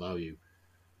lose that value.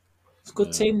 It's a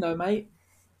good team though, mate.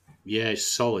 Yeah, it's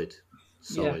solid.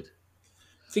 Yeah. Solid.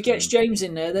 If he gets James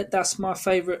in there, that's my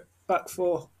favourite back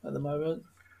four at the moment.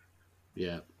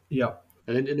 Yeah. Yeah.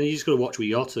 And then you just got to watch with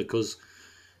Jota because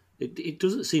it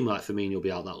doesn't seem like Firmino will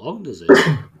be out that long, does it?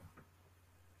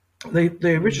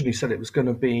 They originally said it was going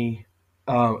to be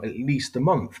at least a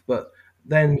month, but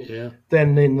then Yeah.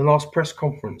 in the last press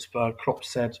conference, Klopp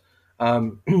said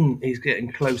he's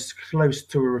getting close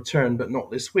to a return, but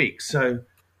not this week. So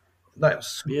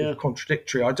that's sort of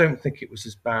contradictory. I don't think it was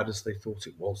as bad as they thought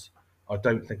it was. I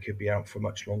don't think he'll be out for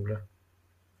much longer.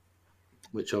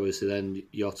 Which obviously then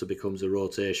Jota becomes a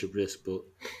rotation risk, but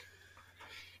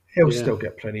he'll still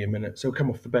get plenty of minutes. He'll come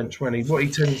off the bench when what he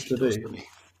tends to does, do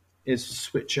is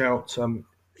switch out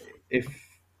if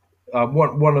he'll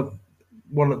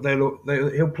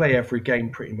play every game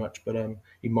pretty much, but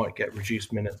he might get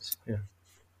reduced minutes.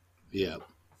 Yeah,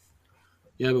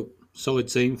 but solid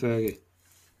team, Fergie.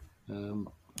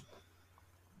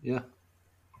 Yeah,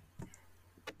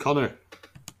 Connor,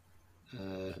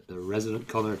 the resident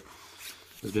Connor,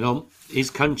 has been on. Is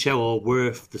Cancelo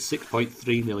worth the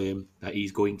 6.3 million that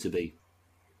he's going to be?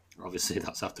 Obviously,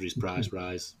 that's after his price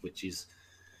rise, which is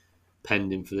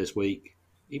pending for this week.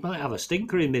 He might have a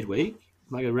stinker in midweek. He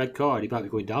might get a red card. He might be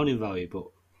going down in value, but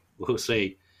we'll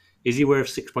see. Is he worth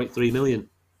 6.3 million?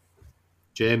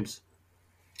 James?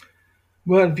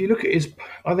 Well, if you look at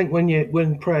I think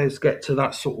when players get to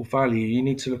that sort of value, you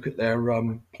need to look at their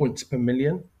points per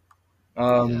million.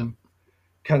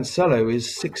 Cancelo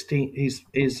is 16.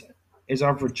 Is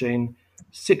averaging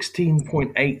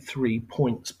 16.83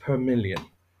 points per million.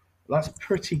 That's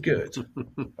pretty good.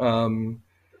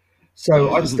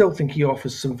 So I still think he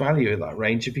offers some value at that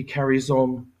range if he carries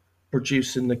on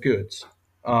producing the goods.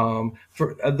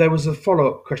 There was a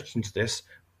follow-up question to this.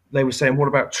 They were saying, what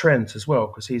about Trent as well?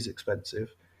 Because he's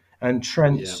expensive. And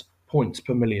Trent's points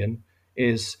per million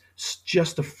is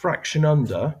just a fraction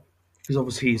under, because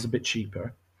obviously he's a bit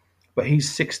cheaper, but he's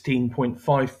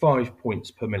 16.55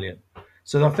 points per million.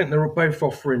 So I think they're both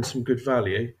offering some good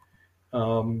value.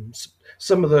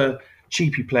 Some of the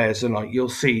cheapy players are like, you'll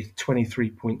see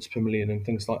 23 points per million and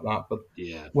things like that. But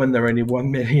when they're only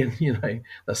 1 million,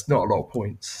 that's not a lot of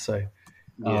points. So,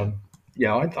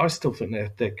 I still think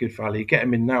they're good value. Get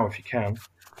them in now if you can.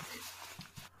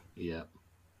 Yeah.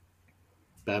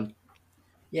 Ben?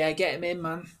 Yeah, get him in,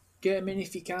 man. Get him in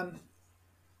if you can.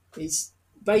 He's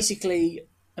basically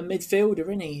a midfielder,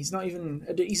 isn't he? He's not even...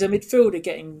 He's a midfielder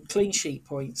getting clean sheet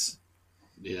points.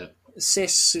 Yeah.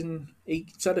 Assists, and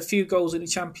he's had a few goals in the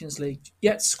Champions League.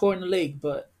 Yet to score in the league,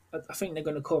 but I think they're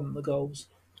going to come, the goals.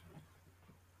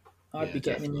 I'd be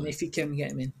getting him in if you can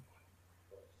get him in.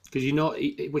 Because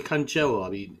with Cancelo, I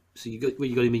mean, so when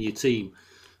you got him in your team,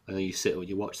 and then you sit and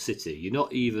you watch City, you're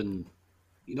not even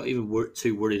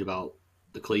too worried about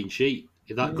the clean sheet.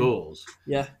 If that goes,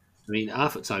 I mean,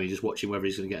 half the time you're just watching whether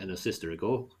he's going to get an assist or a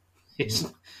goal. It's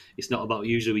not about,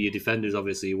 usually with your defenders,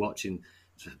 obviously you're watching,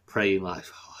 praying like,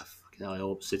 I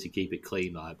hope City keep it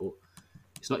clean, like, but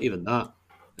it's not even that.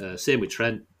 Same with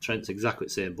Trent. Trent's exactly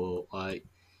the same boat. Like,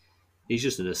 he's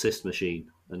just an assist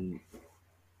machine, and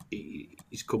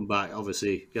he's come back.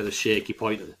 Obviously, he had a shaky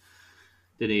point,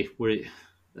 didn't he? Where it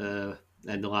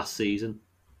end of last season.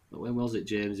 When was it,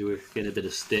 James? You were getting a bit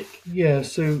of stick. Yeah.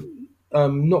 So,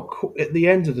 at the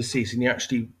end of the season, he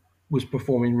actually was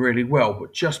performing really well,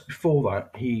 but just before that,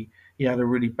 he had a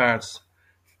really bad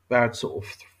sort of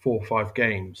 4 or 5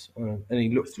 games, and he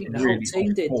looked the really whole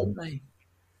team did, form. didn't they?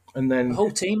 And then The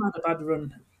whole team had a bad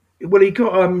run. Well, he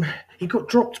got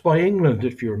dropped by England,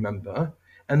 if you remember,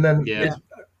 and then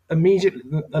immediately,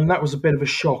 and that was a bit of a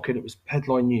shock, and it was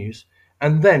headline news.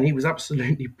 And then he was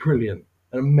absolutely brilliant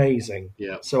and amazing.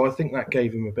 Yeah. So I think that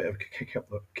gave him a bit of a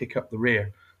kick up the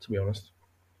rear, to be honest.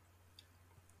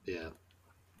 Yeah,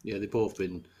 they've both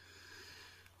been.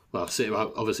 Well,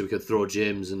 obviously we could throw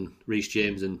James and Reece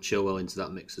James and Chilwell into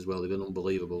that mix as well. They've been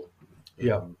unbelievable.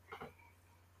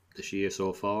 This year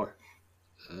so far.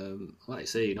 Like I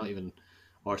say, you're not even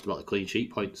asked about the clean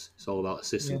sheet points. It's all about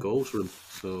assists and goals for them.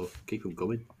 So keep them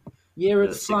coming. Year of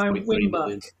the flying wing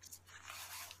back.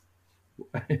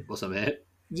 What's that, mate?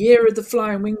 Year of the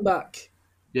flying wing back.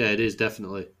 Yeah, it is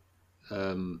definitely.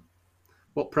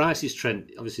 What price is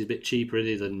Trent? Obviously, a bit cheaper, isn't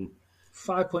he, than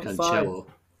 5.5. Cancelo.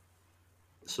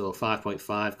 So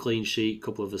 5.5, clean sheet,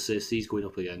 couple of assists. He's going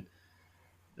up again.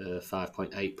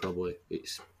 5.8 probably.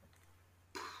 It's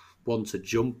one to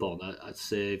jump on, I'd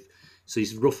say. So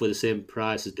he's roughly the same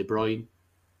price as De Bruyne.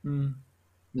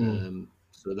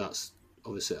 So that's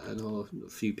obviously, I know a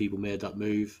few people made that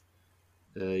move.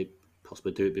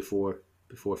 Possibly do it before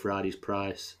Friday's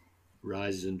price.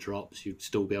 rises and drops, you'd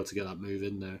still be able to get that move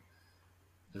in there.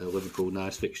 Liverpool,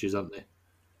 nice fixtures, haven't they?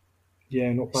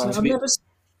 Yeah, not So bad. I've never.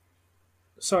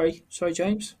 Sorry,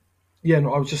 James. Yeah,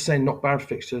 no, I was just saying not bad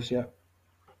fixtures. Yeah.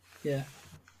 Yeah,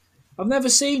 I've never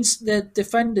seen the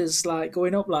defenders like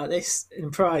going up like this in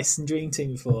price in Dream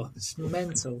Team before. It's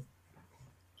mental.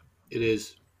 It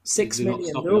is. 6 They're not million.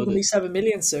 They're stopping, all are going to they? be 7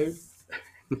 million soon.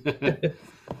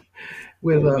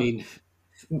 Will Well, I mean,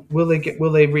 will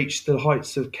they reach the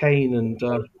heights of Kane and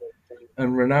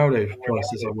Ronaldo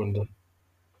prices? I wonder.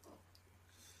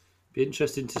 be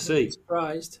interesting to I wouldn't be see.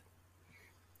 surprised.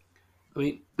 I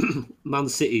mean, Man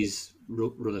City's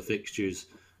run of fixtures,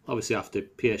 obviously after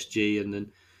PSG, and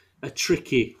then I'd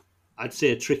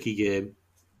say a tricky game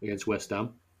against West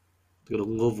Ham. They've got a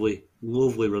lovely,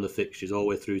 lovely run of fixtures all the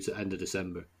way through to end of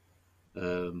December.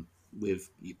 With,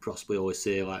 you possibly always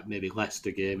say, like maybe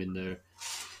Leicester game in there,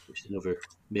 which is another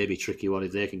maybe tricky one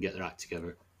if they can get their act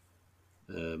together.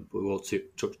 But we won't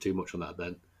touch too much on that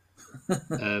then.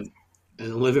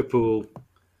 And Liverpool,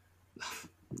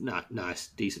 nice,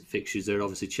 decent fixtures there.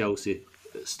 Obviously Chelsea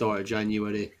at the start of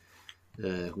January,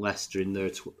 Leicester in there,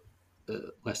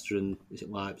 Leicester and is it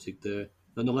Leipzig there?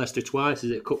 And the Leicester twice.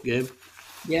 Is it a cup game?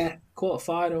 Yeah, quarter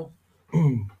final.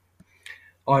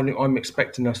 I'm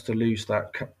expecting us to lose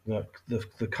that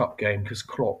the cup game because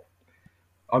Klopp.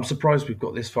 I'm surprised we've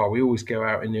got this far. We always go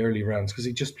out in the early rounds because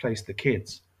he just plays the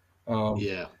kids.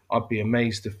 Yeah, I'd be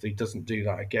amazed if he doesn't do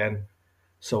that again.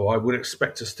 So I would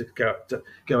expect us to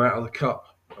go out of the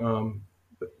cup.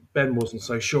 But Ben wasn't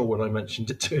so sure when I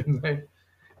mentioned it to him though,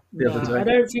 the No, other I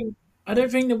day.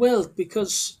 don't think they will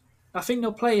because I think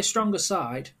they'll play a stronger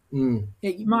side. Mm.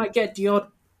 Yeah, you might get the odd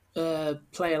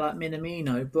player like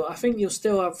Minamino, but I think you'll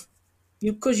still have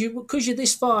because you're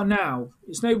this far now.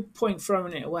 There's no point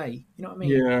throwing it away. You know what I mean?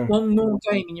 Yeah. One more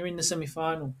game and you're in the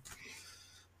semi-final.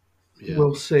 yeah.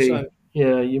 We'll see. So-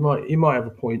 Yeah, you might have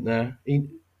a point there.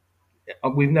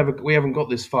 We haven't got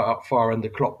this far under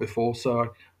Klopp before,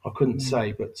 so I couldn't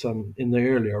say. But in the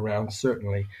earlier rounds,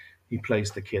 certainly he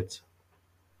plays the kids.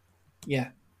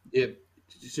 Yeah, Yeah,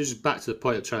 just back to the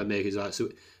point I'm trying to make is like, so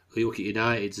you look at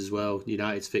United's as well,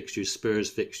 United's fixtures, Spurs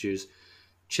fixtures,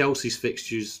 Chelsea's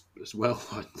fixtures as well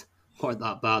aren't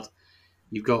that bad.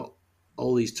 You've got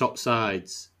all these top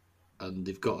sides and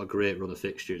they've got a great run of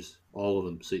fixtures, all of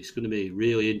them. So it's going to be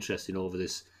really interesting over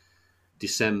this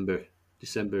December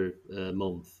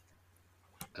month.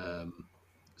 There's going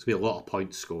to be a lot of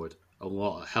points scored,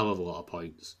 a hell of a lot of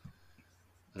points.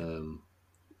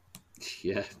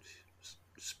 Yeah,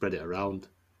 spread it around.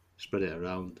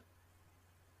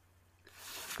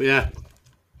 But yeah,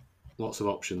 lots of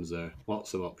options there.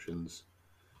 Lots of options.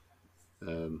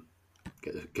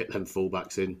 Get them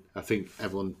fullbacks in. I think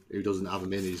everyone who doesn't have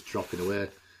them in is dropping away.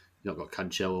 You've not got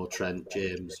Cancelo, Trent,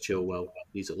 James, Chilwell.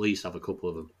 Needs at least have a couple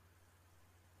of them.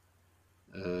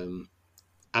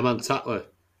 Aman Tatler.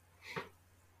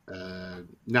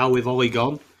 Now with Ollie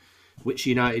gone, which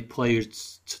United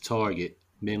players to target?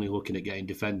 Mainly looking at getting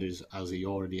defenders as he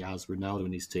already has Ronaldo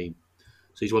in his team.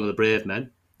 So he's one of the brave men.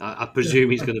 I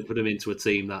presume he's going to put him into a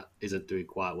team that isn't doing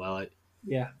quite well.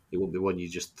 yeah. It won't be one you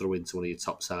just throw into one of your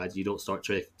top sides. You don't start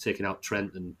taking out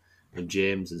Trent and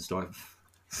James and start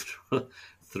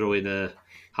throwing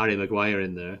Harry Maguire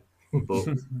in there. But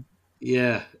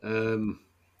yeah,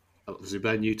 obviously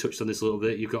Ben, you touched on this a little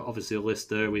bit. You've got obviously a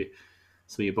list there with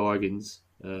some of your bargains.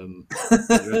 What do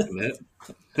you reckon,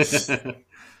 mate?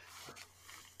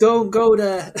 Don't go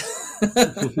there.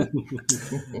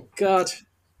 God,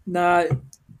 no,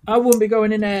 I wouldn't be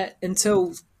going in there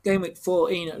until game week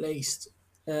 14 at least,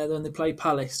 when they play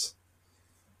Palace.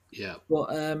 Yeah.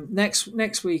 But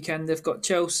next weekend they've got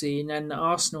Chelsea and then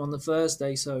Arsenal on the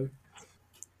Thursday, so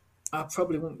I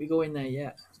probably won't be going there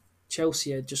yet.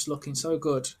 Chelsea are just looking so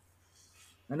good,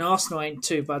 and Arsenal ain't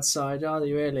too bad side, are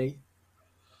they? Really?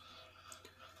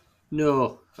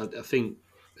 No, I think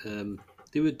they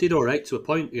did all right to a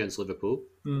point against Liverpool.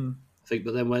 I think,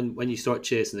 but then when you start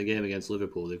chasing the game against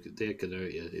Liverpool, they can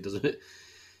hurt you. It doesn't.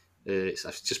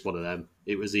 It's just one of them.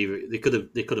 It was either they could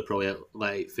have probably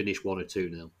let it finish 1 or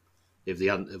 2-0 if they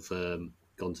hadn't have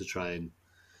gone to try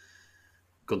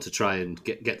and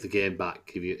get the game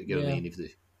back. If you know what I mean,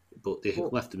 but they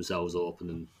left themselves open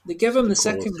and They give him the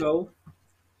second goal.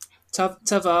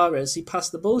 Tavares, he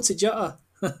passed the ball to Jota.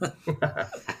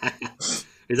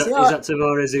 Is that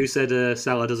Tavares who said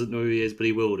Salah doesn't know who he is, but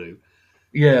he will do?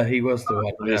 Yeah, he was the one.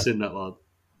 Have you seen that one?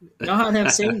 No, I've never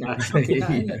seen that. Fucking that,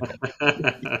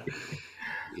 innit?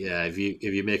 Yeah, if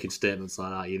you're making statements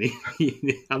like that, you need.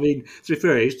 I mean, to be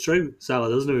fair, it's true. Salah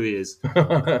doesn't know who he is.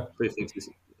 But he thinks he's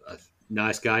a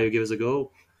nice guy who gives a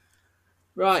goal.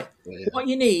 Right. Yeah. What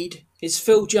you need is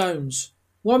Phil Jones.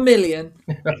 1 million.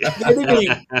 Get him in.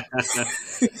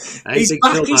 I He's think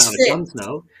back. Phil might He's have a fit. chance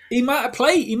now. He might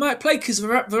play. He might play because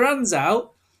Varane's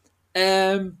out.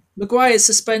 Maguire's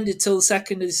suspended till the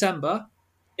 2nd of December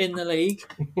in the league.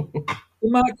 He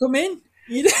might come in.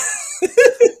 You know?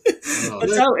 I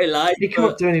doubt it, like. He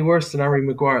can't do any worse than Harry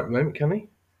Maguire at the moment, can he?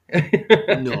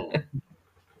 No.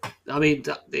 I mean,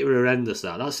 they were horrendous,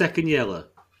 that second yellow.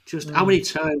 Just how many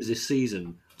times this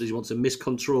season does he want to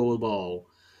miscontrol the ball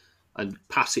and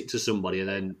pass it to somebody and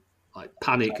then like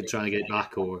panic and try and get it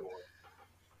back? Or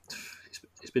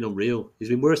it's been unreal. He's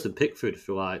been worse than Pickford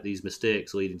for like these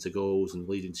mistakes leading to goals and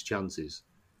leading to chances.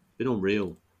 It's been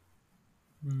unreal.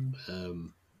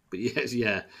 But yes,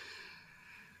 yeah.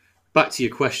 Back to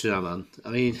your question, man. I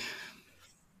mean,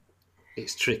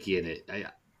 it's tricky, isn't it?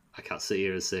 I can't sit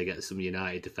here and say get some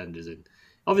United defenders in.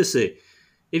 Obviously,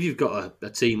 if you've got a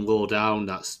team low down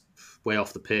that's way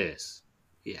off the pace,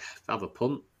 yeah, have a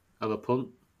punt.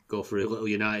 Go for a little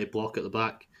United block at the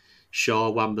back. Shaw,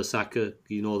 Wan-Bissaka,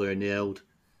 you know they're nailed.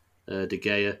 De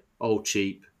Gea, all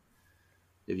cheap.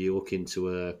 If you're looking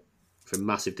to for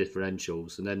massive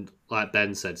differentials, and then like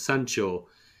Ben said, Sancho,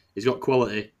 he's got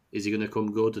quality. Is he going to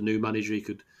come good? A new manager, he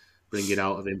could bring it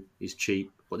out of him. He's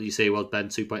cheap. What did you say? Was Ben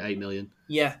 2.8 million?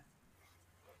 Yeah.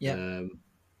 Yeah,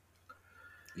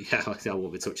 I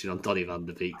won't be touching on Donny van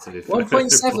de Beek to be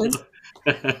 1.7.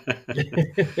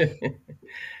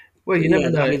 Well, you never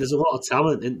know. I mean, there's a lot of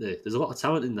talent, isn't there? There's a lot of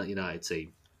talent in that United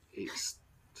team. It's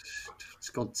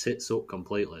gone tits up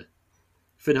completely.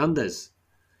 Fernandes,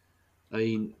 I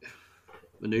mean,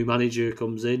 a new manager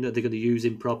comes in. Are they going to use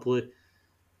him properly?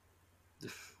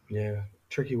 Yeah,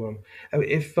 tricky one. I mean,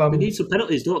 if they need some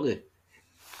penalties, don't they?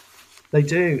 They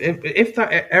do. If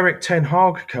that Eric Ten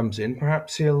Hag comes in,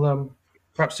 perhaps he'll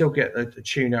get a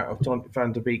tune out of Don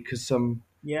van der Beek because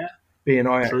being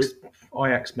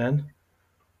Ajax men.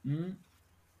 Mm.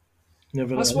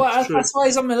 Nevertheless, that's why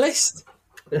he's on my list.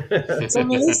 It's on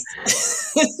my list.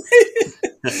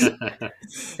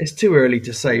 It's too early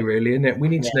to say, really, isn't it? We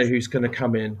need to know who's going to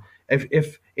come in.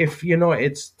 If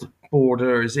United's board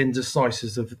are as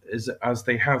indecisive as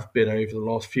they have been over the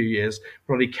last few years,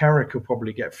 probably Carrick will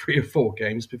probably get 3 or 4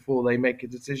 games before they make a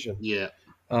decision. Yeah,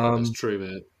 that's true,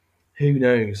 mate. Who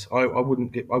knows? I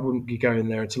wouldn't be going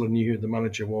there until I knew who the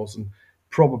manager was, and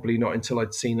probably not until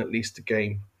I'd seen at least a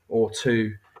game or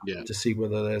two to see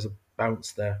whether there's a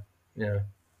bounce there. Yeah.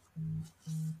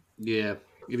 Yeah.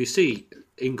 If you see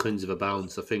inklings of a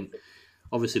bounce, I think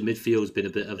obviously midfield's been a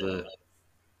bit of a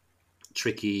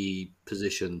tricky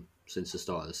position since the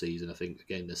start of the season. I think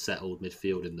again the settled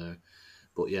midfield in there,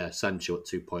 but yeah, Sancho at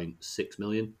 2.6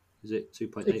 million. Is it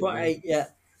 2.8? 2.8, yeah.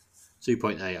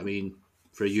 2.8. I mean,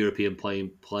 for a European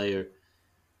playing player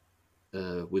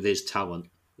with his talent,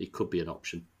 he could be an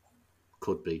option.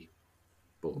 Could be,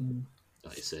 but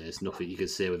like you say, it's nothing you can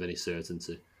say with any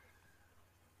certainty.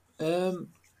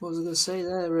 What was I going to say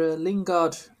there?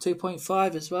 Lingard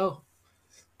 2.5 as well,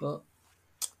 but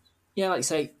yeah, like you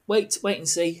say, wait and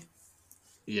see.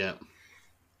 Yeah,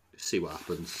 see what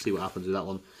happens. See what happens with that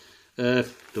one.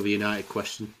 W United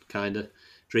question, kind of.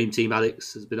 Dream Team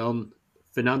Addicts has been on.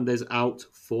 Fernandes out,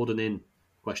 Foden in?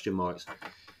 Question marks.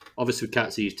 Obviously, we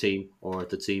can't see his team or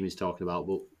the team he's talking about,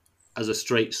 but as a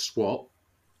straight swap,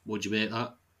 would you make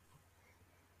that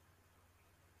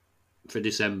for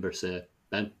December, say,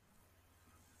 Ben?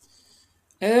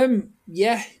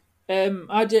 Yeah.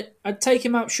 I'd take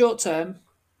him out short term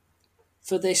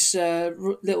for this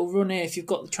little run here if you've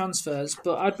got the transfers,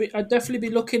 but I'd definitely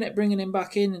be looking at bringing him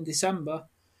back in December.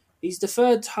 He's the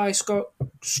third high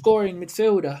scoring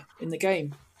midfielder in the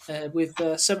game with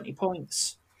 70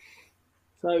 points.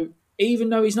 So even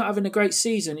though he's not having a great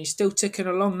season, he's still ticking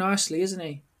along nicely, isn't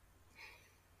he?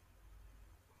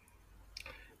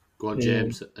 Go on,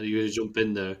 James. Are you going to jump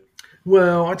in there?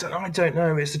 Well, I don't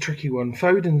know. It's a tricky one.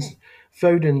 Foden's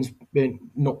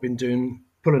not been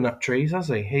pulling up trees, has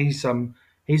he?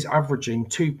 He's averaging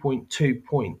 2.2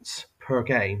 points per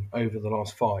game over the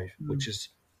last 5, which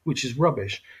is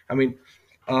rubbish. I mean,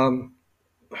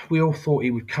 we all thought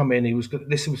he would come in.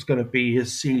 This was going to be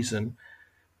his season,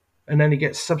 and then he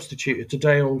gets substituted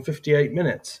today on 58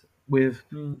 minutes with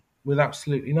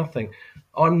absolutely nothing.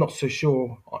 I'm not so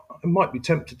sure. I might be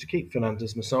tempted to keep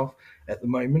Fernandes myself at the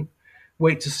moment.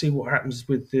 Wait to see what happens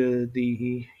with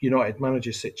the United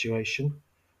manager situation.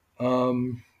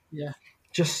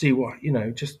 Just see what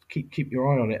just keep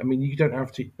your eye on it. I mean, you don't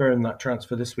have to burn that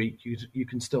transfer this week. You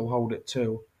can still hold it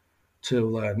till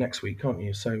next week, can't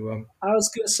you? So I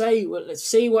was going to say, well, let's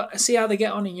see how they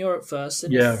get on in Europe first.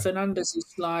 And if Fernandes is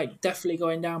definitely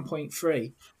going down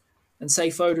 0.3, and say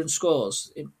Foden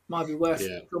scores, it might be worth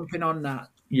Yeah. jumping on that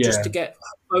just Yeah. to get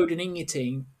Foden in your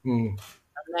team, and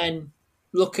then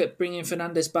look at bringing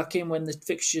Fernandes back in when the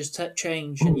fixtures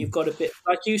change, and you've got a bit,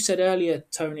 like you said earlier,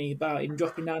 Tony, about him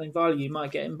dropping down in value. You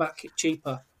might get him back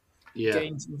cheaper, Yeah.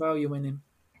 gain some value in him.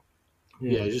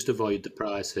 Yeah, just avoid the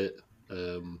price hit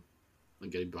and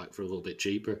get him back for a little bit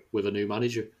cheaper with a new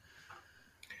manager.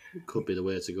 Could be the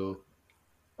way to go.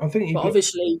 I think you've But got,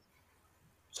 obviously,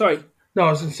 sorry. no,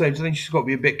 I was going to say, I think she's got to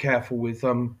be a bit careful with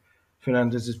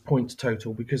Fernandez's points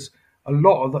total, because a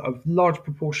large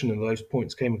proportion of those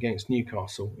points came against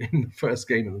Newcastle in the first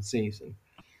game of the season.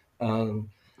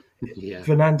 Yeah.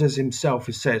 Fernandez himself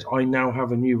has said, "I now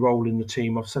have a new role in the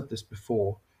team. I've said this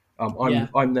before.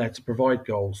 I'm there to provide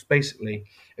goals." Basically,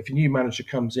 if a new manager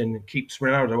comes in and keeps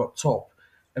Ronaldo up top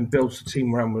and builds the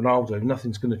team around Ronaldo,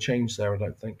 nothing's going to change there, I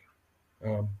don't think.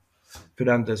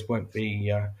 Fernandez won't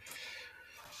be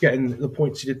getting the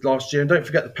points he did last year. And don't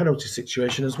forget the penalty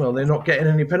situation as well. They're not getting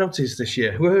any penalties this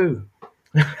year. Woohoo!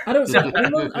 I don't think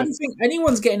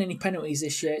anyone's getting any penalties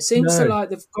this year. It seems No. to like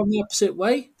they've gone the opposite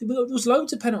way. There was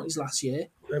loads of penalties last year.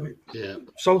 I mean, Yeah.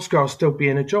 Solskjaer still be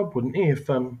in a job, wouldn't he, if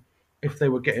they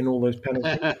were getting all those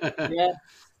penalties? Yeah,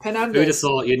 Who'd have Fernandes.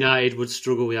 thought United would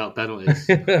struggle without penalties?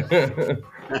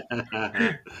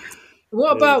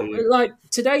 What about dear. like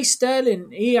today?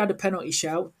 Sterling, he had a penalty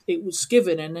shout. It was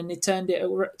given, and then they turned it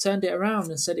around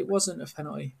and said it wasn't a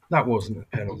penalty. That wasn't a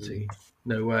penalty.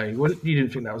 No way. Well, you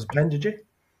didn't think that was a pen, did you?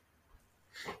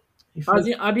 I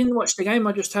didn't watch the game.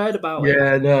 I just heard about it.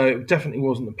 Yeah, no, it definitely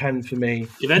wasn't a pen for me.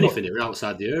 If anything, it was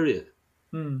outside the area.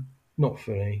 Not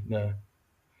for me, no.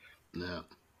 No.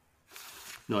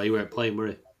 No, he weren't playing, were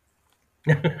he?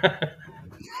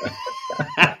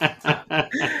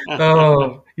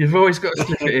 Oh, you've always got to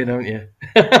slip it in, haven't you?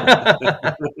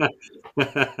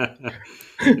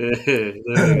 There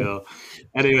we go.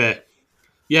 Anyway,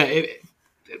 yeah,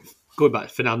 going back,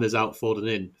 Fernandes out, Foden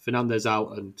in. Fernandes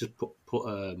out, and just put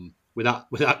with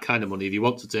that kind of money, if you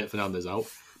want to take Fernandes out,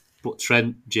 put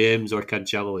Trent, James, or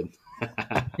Cancelo in.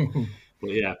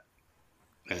 But yeah,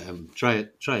 try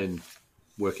and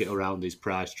work it around his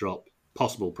price drop,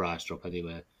 possible price drop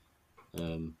anyway.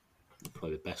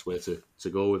 Probably the best way to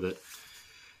go with it.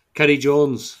 Kenny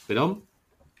Jones, been on.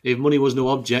 If money was no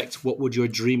object, what would your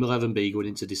Dream 11 be going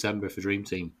into December for Dream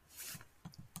Team?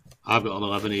 I've got an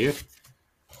 11 here.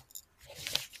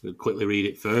 We'll quickly read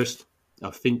it first. I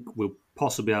think we'll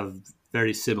possibly have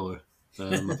very similar.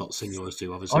 I've not seen yours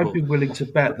too, obviously. I'd be willing to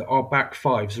bet that our back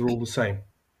fives are all the same.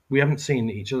 We haven't seen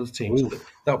each other's teams.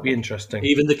 That would be interesting.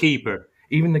 Even the keeper.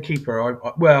 Even the keeper.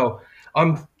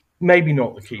 I'm maybe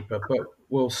not the keeper, but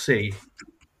we'll see.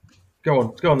 Go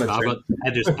on then. I've Trent.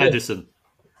 got Edison.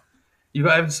 You've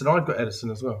got Edison. I've got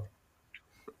Edison as well.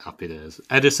 Happy days.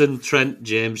 Edison, Trent,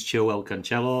 James, Chilwell,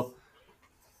 Cancelo.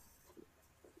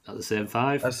 At the same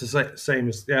five. That's the same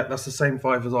as that's the same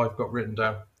five as I've got written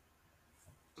down.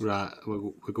 Right,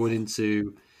 we're going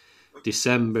into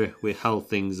December with how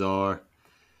things are.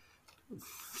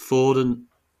 Foden,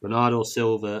 Bernardo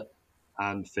Silva,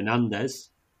 and Fernandes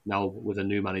now with a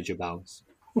new manager bounce.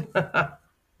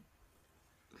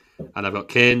 And I've got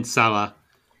Kane, Salah,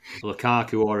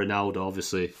 Lukaku, or Ronaldo.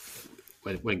 Obviously,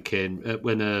 when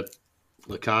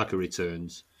Lukaku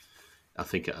returns, I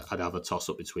think I'd have a toss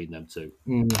up between them two.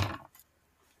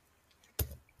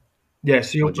 Yeah,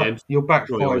 so your back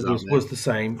Throw five yours out was the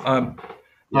same.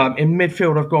 In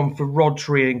midfield, I've gone for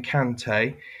Rodri and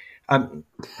Kante.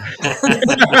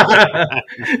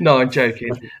 No, I'm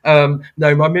joking.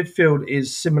 No, my midfield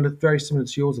is very similar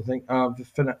to yours, I think. I've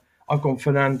gone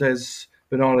Fernandes,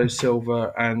 Bernardo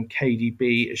Silva, and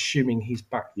KDB, assuming he's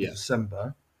back for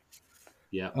December.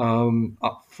 Yeah.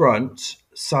 Up front,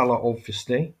 Salah,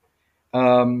 obviously.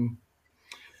 Mane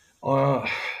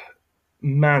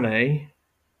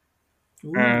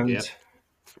and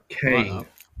Kane.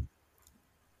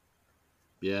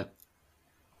 Yeah.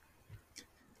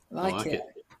 Like it.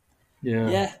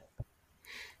 Yeah.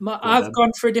 I've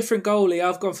gone for a different goalie.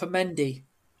 I've gone for Mendy.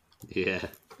 Yeah.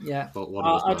 Yeah. But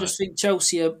I just think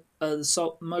Chelsea are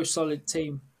the most solid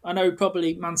team. I know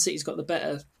probably Man City's got the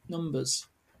better numbers,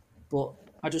 but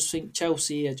I just think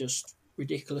Chelsea are just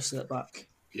ridiculous at the back.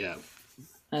 Yeah.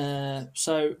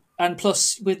 And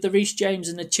plus with the Reece James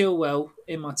and the Chilwell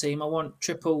in my team, I want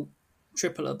triple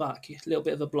at the back, a little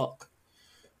bit of a block.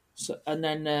 So and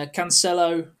then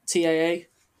Cancelo, TAA.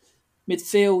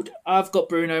 Midfield, I've got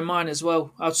Bruno in mine as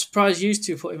well. I was surprised you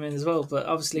two put him in as well, but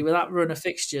obviously with that run of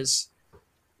fixtures,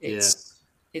 it's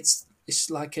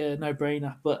like a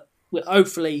no-brainer. But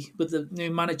hopefully with the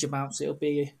new manager bounce, it'll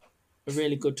be a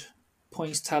really good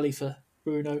points tally for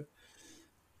Bruno.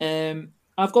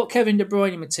 I've got Kevin De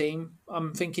Bruyne in my team.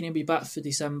 I'm thinking he'll be back for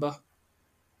December.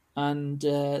 And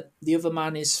the other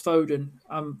man is Foden.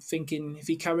 I'm thinking if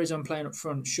he carries on playing up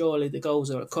front, surely the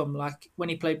goals will come. Like when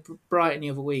he played Brighton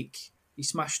the other week, he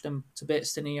smashed them to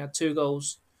bits and he had 2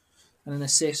 goals and an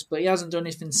assist. But he hasn't done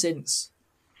anything since,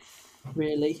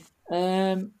 really.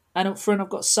 And up front, I've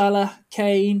got Salah,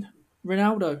 Kane,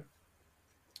 Ronaldo.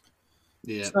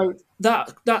 Yeah. So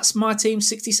that's my team,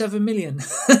 67 million.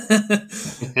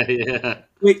 Yeah.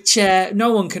 Which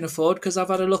no one can afford because I've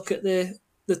had a look at the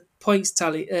points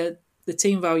tally, the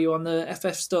team value on the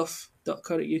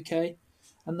ffstuff.co.uk,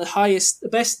 and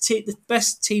the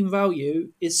best team value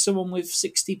is someone with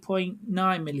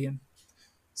 60.9 million.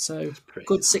 So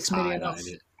good 6 That's million high, off.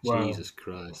 isn't it? Wow. Jesus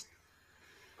Christ.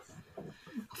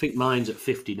 I think mine's at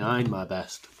 59, my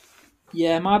best.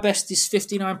 Yeah, my best is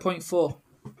 59.4.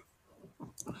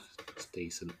 It's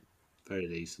decent. Very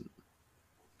decent.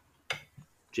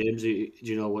 James, do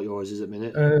you know what yours is at the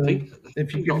minute? I think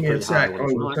If you you've give got me a pretty high sec, one I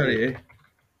as will well, tell haven't you.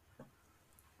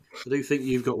 I do think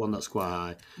you've got one that's quite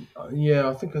high. Yeah,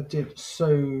 I think I did.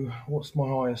 So, what's my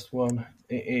highest one?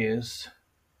 It is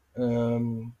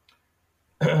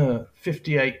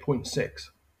 58.6.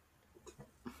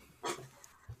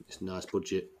 It's a nice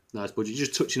budget. Nice budget.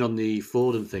 Just touching on the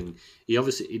Foden thing. He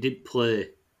didn't play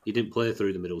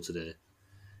through the middle today.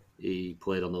 He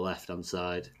played on the left hand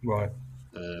side. Right.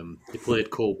 He played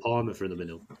Cole Palmer through the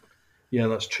middle. Yeah,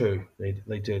 that's true.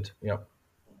 They did. Yeah.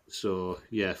 So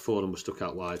yeah, Foden was stuck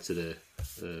out wide today,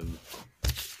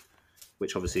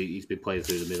 which obviously he's been playing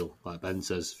through the middle, like Ben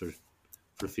says, for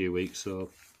a few weeks. So,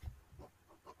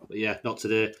 but yeah, not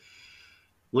today.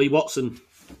 Lee Watson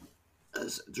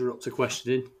has dropped a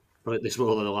question in. Probably this was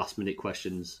one of the last minute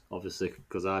questions, obviously,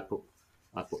 because I put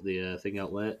the thing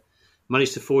out late.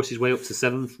 Managed to force his way up to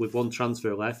 7th with 1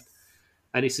 transfer left.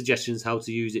 Any suggestions how to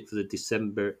use it for the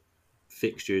December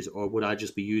fixtures, or would I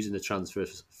just be using the transfer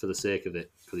for the sake of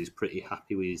it? Because he's pretty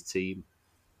happy with his team.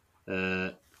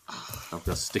 I'm going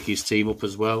to stick his team up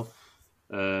as well.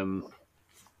 So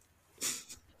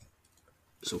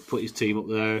put his team up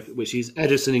there, which is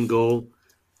Ederson in goal,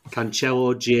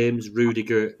 Cancelo, James,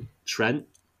 Rudiger, Trent,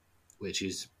 which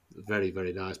is a very,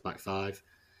 very nice back 5.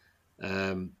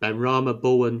 Benrahma,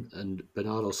 Bowen, and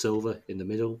Bernardo Silva in the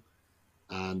middle,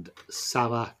 and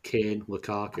Salah, Kane,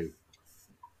 Lukaku.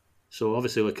 So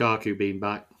obviously Lukaku being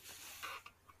back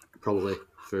probably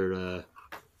for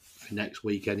next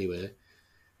week anyway.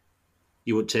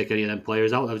 You wouldn't take any of them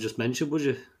players out I've just mentioned, would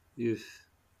you? It's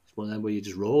one of them where you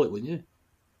just roll it, wouldn't you?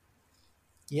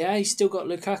 Yeah, he's still got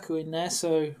Lukaku in there,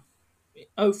 so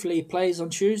hopefully he plays on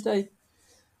Tuesday.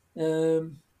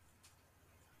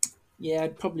 Yeah,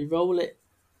 I'd probably roll it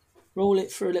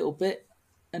for a little bit,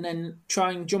 and then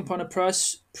try and jump on a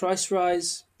price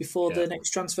rise before the next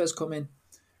transfers come in.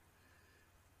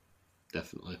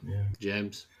 Definitely. Yeah.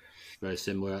 James, very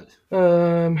similar.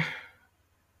 I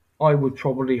would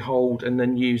probably hold and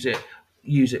then use it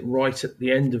right at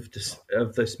the end of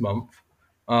this month.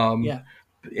 Yeah.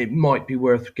 It might be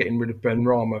worth getting rid of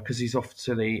Benrahma because he's off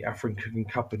to the African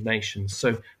Cup of Nations.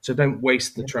 So don't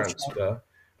waste the transfer.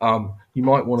 You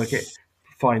might want to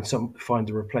find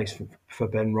a replacement for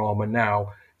Benrahma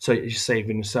now, so you're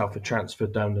saving yourself a transfer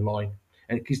down the line.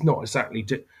 And he's not exactly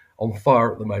on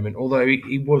fire at the moment, although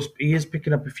he is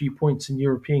picking up a few points in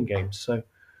European games. So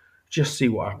just see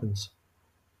what happens.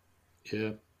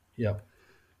 Yeah. Yeah.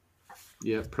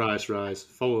 Yeah, price rise.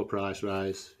 Follow a price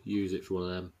rise. Use it for one of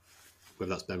them.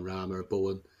 Whether that's Benrahma or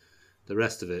Bowen. The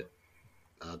rest of it,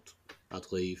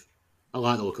 I'd leave. I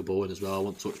like the look of Bowen as well. I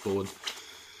won't touch Bowen.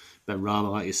 Benrahma,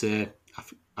 like you say,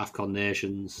 AFCON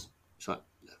Nations. It's like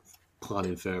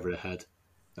planning further ahead.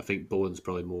 I think Bowen's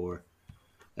probably more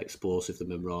explosive than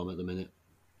Benrahma at the minute.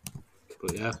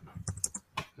 But yeah.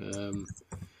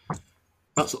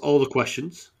 That's all the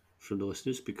questions from the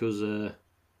listeners because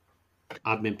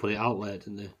admin put it out late,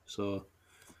 didn't they? So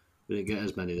we didn't get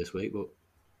as many this week, but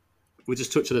we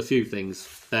just touched on a few things.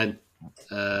 Ben,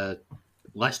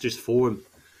 Leicester's form.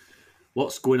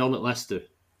 What's going on at Leicester?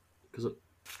 Because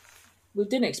We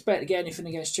didn't expect to get anything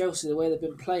against Chelsea the way they've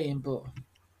been playing, but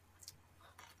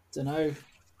don't know.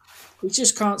 We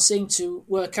just can't seem to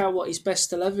work out what his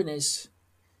best 11 is.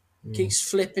 Keeps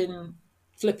flipping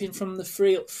from the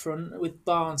 3 up front with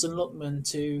Barnes and Lookman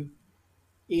to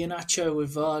Iheanacho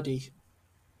with Vardy.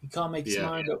 He can't make his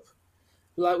mind up.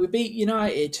 Like, we beat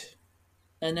United,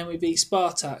 and then we beat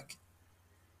Spartak,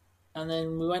 and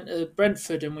then we went to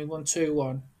Brentford and we won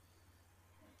 2-1.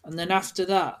 And then after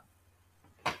that,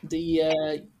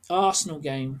 the Arsenal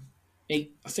game, I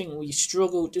think we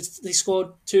struggled. They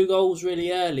scored 2 goals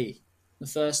really early in the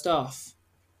first half.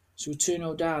 So we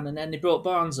were 2-0 down, and then they brought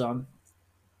Barnes on,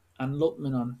 and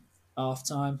Lookman on half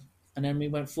time, and then we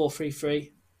went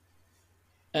 4-3-3.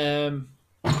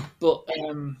 But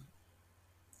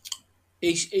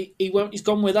he's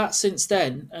gone with that since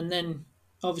then, and then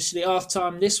obviously half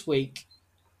time this week,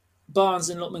 Barnes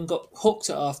and Lookman got hooked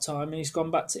at half time, and he's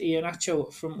gone back to Ian Acho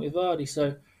up front with Vardy.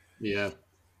 So Yeah.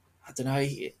 I don't know.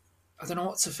 I don't know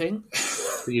what to think.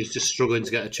 He's just struggling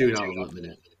to get a tune out of him at the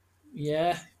minute.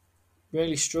 Yeah,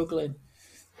 really struggling.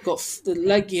 Got the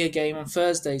Legia game on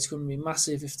Thursday is going to be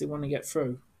massive if they want to get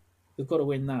through. They've got to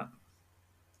win that.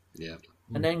 Yeah.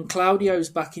 And then Claudio's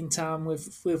back in town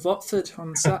with Watford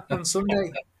on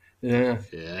Sunday. Yeah.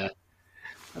 Yeah.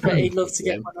 I bet he'd love to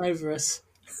get one over us.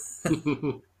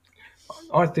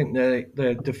 I think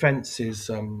their defence is.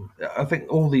 I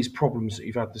think all these problems that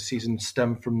you've had this season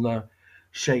stem from the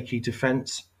shaky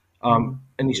defence, and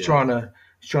he's trying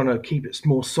to keep it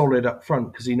more solid up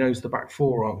front because he knows the back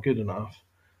four aren't good enough.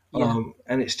 Yeah.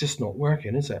 And it's just not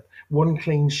working, is it? One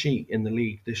clean sheet in the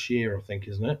league this year, I think,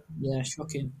 isn't it? Yeah,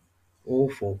 shocking.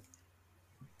 Awful.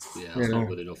 Yeah, that's not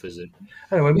good enough, is it?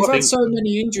 Anyway, We've had so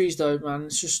many injuries, though, man.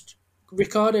 It's just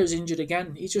Ricardo's injured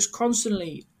again. He's just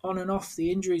constantly on and off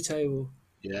the injury table.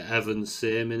 Yeah, Evans,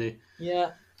 same, innit?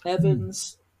 Yeah,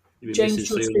 Evans, You've been James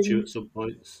missing Justin. Justin at some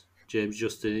points. James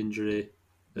Justin injury.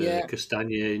 Yeah.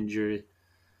 Castagna injury.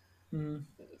 And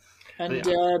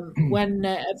Yeah. when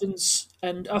Evans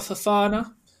and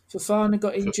Fofana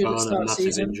got injured at the Fofana, start of the massive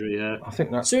season. injury, yeah. I think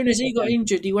As that's soon as he got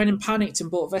injured, he went and panicked and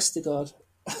bought Vestergaard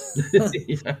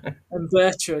and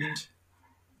Bertrand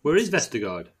Where is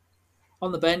Vestergaard?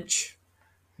 on the bench.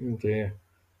 oh dear.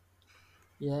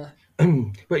 Yeah.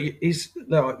 But he's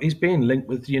being linked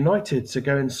with United to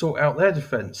go and sort out their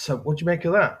defence. So what do you make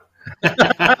of that?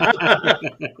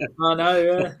 I know,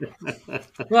 yeah.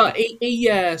 Well, he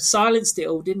silenced it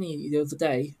all, didn't he, the other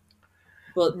day?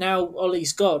 But now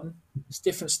Ollie's gone. It's a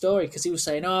different story because he was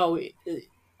saying, how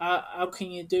can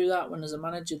you do that when there's a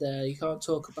manager there? You can't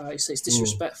talk about it. So it's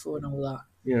disrespectful and all that.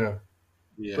 Yeah.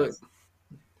 Yeah. But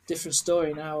different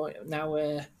story now. Now,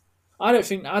 I don't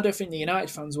think the United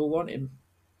fans will want him.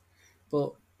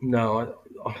 But No,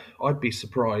 I'd be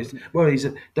surprised. Well,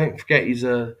 don't forget he's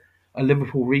a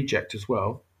Liverpool reject as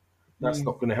well. That's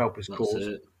not going to help his That's cause.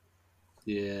 it.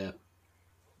 Yeah.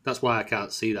 That's why I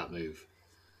can't see that move.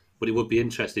 But it would be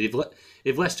interesting.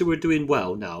 If Leicester were doing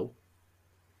well now,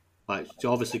 like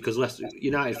obviously because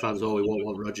United fans always won't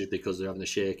want Rodgers because they're having a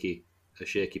shaky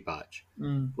patch.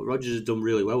 But Rodgers has done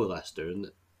really well with Leicester, and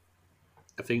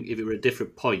I think if it were a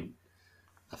different point,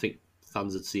 I think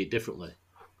fans would see it differently.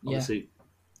 Obviously,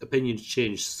 opinions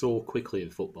change so quickly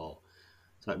in football.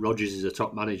 It's like Rodgers is a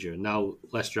top manager, and now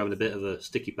Leicester having a bit of a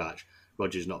sticky patch.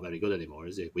 Rodgers is not very good anymore,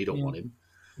 is he? We don't want him.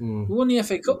 we won the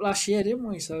FA Cup last year, didn't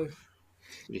we? So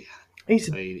Yeah. I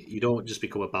mean, you don't just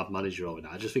become a bad manager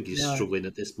overnight. I just think he's struggling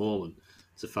at this moment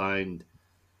to find,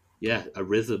 a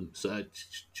rhythm. So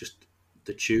just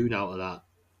the tune out of that,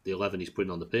 the 11 he's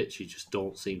putting on the pitch, he just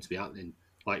don't seem to be happening.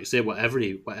 Like you say, whatever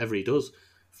he does,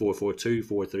 4-4-2,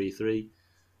 4-3-3,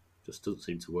 just doesn't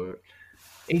seem to work.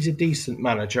 He's a decent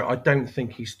manager. I don't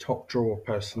think he's top drawer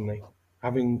personally.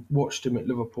 Having watched him at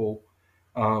Liverpool,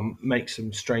 make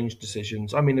some strange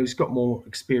decisions. I mean, he's got more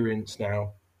experience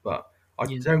now, but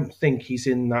I don't think he's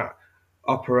in that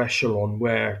upper echelon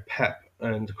where Pep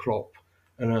and Klopp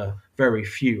and very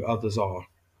few others are,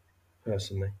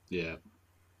 personally. Yeah.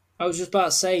 I was just about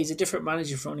to say he's a different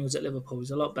manager from when he was at Liverpool. He's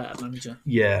a lot better manager.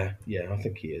 Yeah, I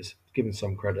think he is. Give him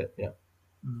some credit, yeah.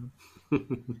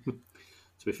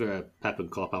 To be fair, Pep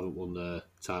and Klopp haven't won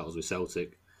titles with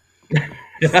Celtic.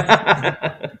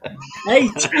 Hey,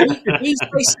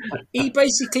 he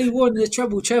basically won the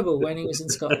treble when he was in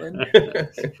Scotland.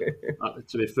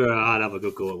 To be fair, I'd have a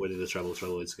good go at winning the treble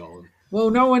in Scotland. Well,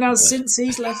 no one has since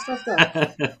he's left, have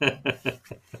they?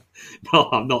 No,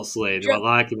 I'm not slaying him. I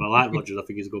like him. I like Rodgers. I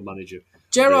think he's a good manager.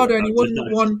 Gerrard only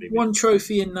won one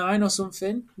trophy in 9 or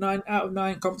something. 9 out of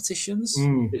 9 competitions.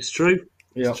 It's true.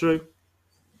 Yeah. It's true.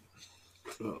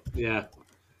 Yeah,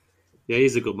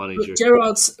 he's a good manager.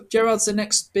 But Gerrard's the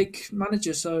next big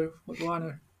manager, so what do I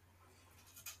know?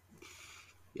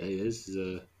 Yeah, he is.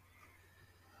 You'll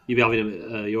be having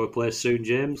him at your place soon,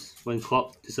 James, when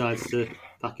Klopp decides to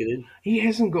pack it in. He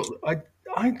hasn't got.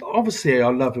 I obviously I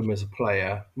love him as a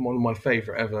player, one of my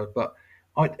favourite ever. But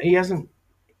he hasn't.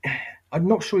 I'm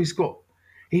not sure he's got.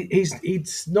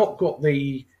 He's not got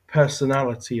the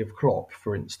personality of Klopp,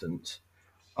 for instance.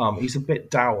 He's a bit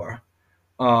dour.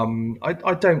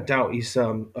 I don't doubt he's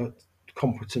a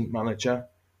competent manager.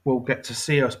 We'll get to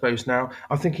see, I suppose, now.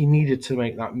 I think he needed to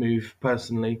make that move,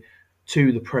 personally,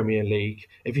 to the Premier League.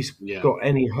 If he's got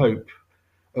any hope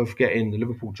of getting the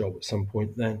Liverpool job at some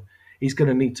point, then he's going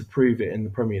to need to prove it in the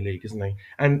Premier League, isn't he?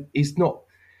 And he's not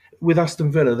with Aston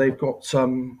Villa. They've got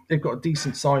a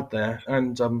decent side there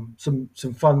and some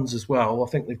funds as well. I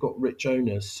think they've got rich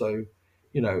owners, so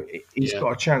he's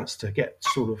got a chance to get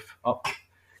sort of up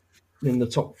in the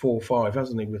top 4 or 5,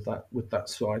 hasn't he? With that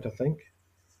side, I think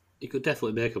He could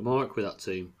definitely make a mark with that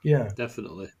team. Yeah,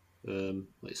 Definitely.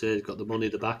 Like you say, he's got the money,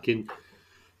 the backing.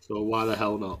 So why the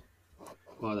hell not?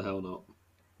 Why the hell not?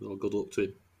 Well, good luck to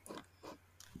him.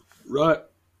 Right.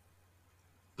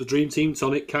 The Dream Team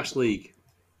Tonic Cash League.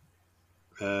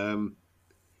 Ben,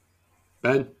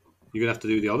 you're going to have to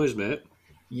do the honours, mate.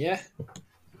 Yeah,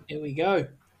 here we go.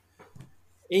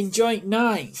 In joint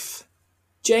 9th,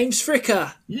 James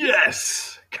Fricker.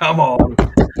 yes, come on.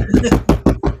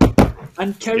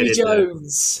 And Kerry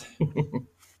Jones.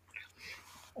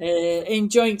 In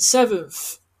joint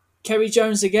 7th, Kerry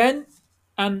Jones again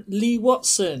and Lee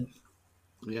Watson.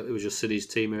 Yeah, it was just City's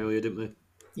team earlier, didn't we?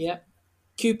 Yeah.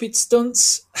 Cupid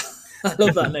Stunts. I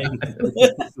love that name.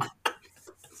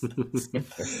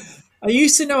 I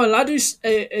used to know a lad who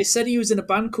said he was in a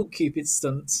band called Cupid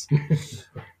Stunts.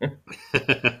 I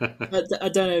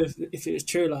don't know if it was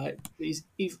true. Like he's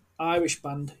Irish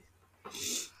band.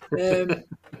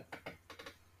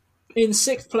 In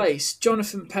 6th place,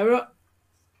 Jonathan Perrott.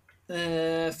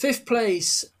 5th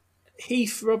place,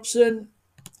 Heath Robson.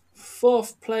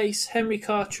 4th place, Henry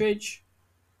Cartridge.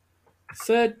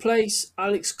 3rd place,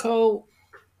 Alex Cole.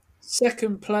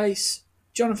 2nd place,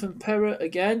 Jonathan Perrott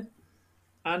again.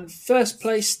 And 1st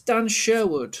place, Dan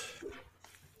Sherwood.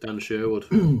 Dan Sherwood.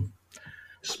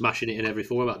 Smashing it in every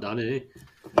format, Dan, isn't he?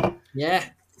 Yeah,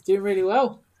 doing really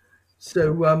well.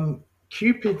 So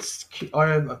Cupid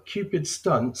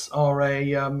Stunts are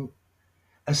a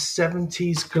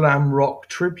 70s glam rock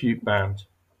tribute band.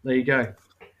 There you go.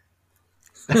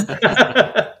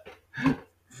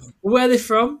 Where are they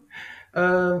from?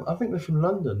 I think they're from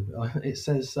London. It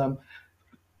says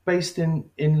based in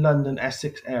London,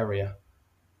 Essex area.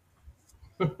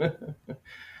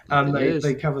 And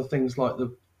they cover things like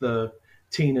the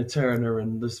Tina Turner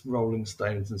and the Rolling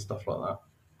Stones and stuff like that.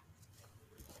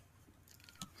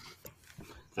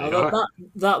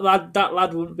 That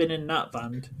lad wouldn't have been in that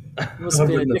band. Must have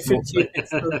been a different Cupid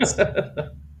Stunts.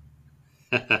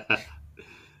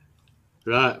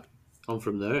 Right, on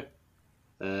from there.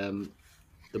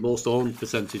 The most owned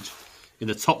percentage in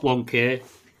the top 1K.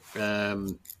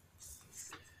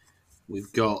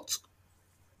 We've got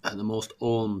the most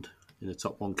owned in the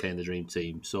top 1K in the Dream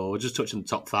Team. So we'll just touch on the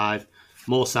top 5.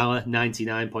 Mo Salah,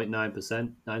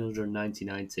 99.9%,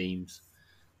 999 teams.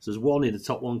 So there's one in the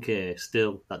top 1K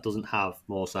still that doesn't have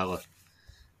Mo Salah.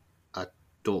 I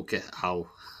don't get how.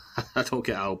 But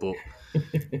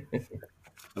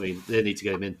I mean, they need to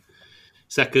get him in.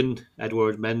 Second,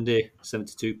 Edward Mendy,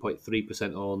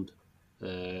 72.3% owned.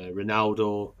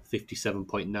 Ronaldo,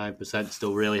 57.9%,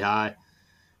 still really high.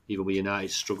 Even with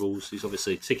United's struggles, he's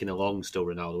obviously ticking along still,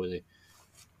 Ronaldo, isn't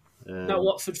he? That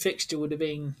Watford fixture would have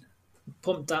been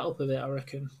pumped that up a bit, I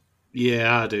reckon.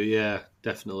 Yeah, I do, yeah,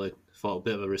 definitely. Thought a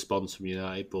bit of a response from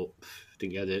United, but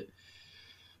didn't get it.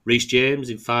 Reece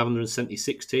James in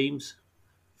 576 teams.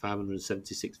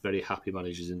 576 very happy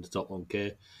managers in the top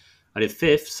 1K. And in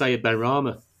 5th, Sayed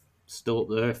Benrahma, still up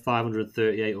there,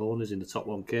 538 owners in the top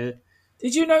 1K.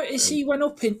 Did you notice he went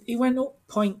up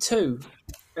 0.2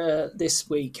 this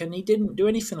week, and he didn't do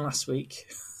anything last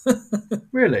week?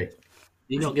 Really? Did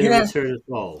he not get a return at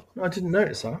all? I didn't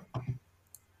notice that.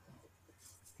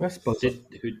 That's bizarre.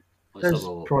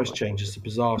 Those price changes are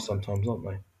bizarre sometimes, aren't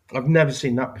they? I've never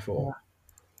seen that before.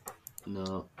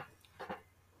 No.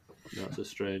 That's a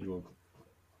strange one.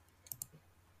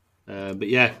 But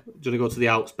yeah, do you want to go to the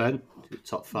outs, Ben? The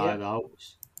top 5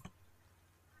 outs.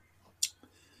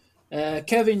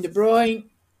 Kevin De Bruyne,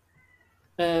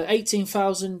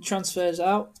 18,000 transfers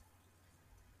out.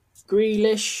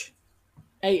 Grealish,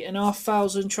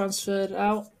 8,500 transferred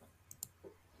out.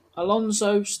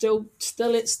 Alonso still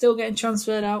getting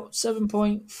transferred out,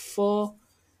 7.4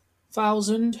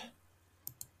 thousand.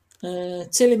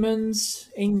 Tillemans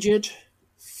injured,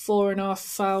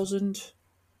 4,500.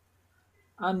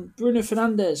 And Bruno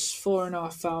Fernandes,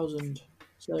 4,500.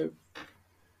 So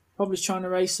probably trying to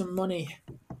raise some money.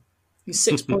 He's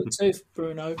 6.2 for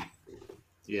Bruno.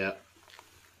 Yeah.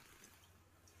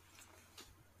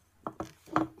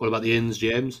 What about the ins,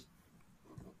 James?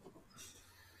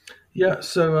 Yeah,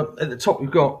 so at the top we've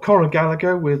got Conor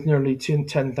Gallagher with nearly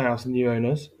 10,000 new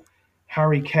owners,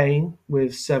 Harry Kane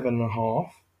with 7.5,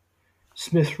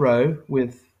 Smith Rowe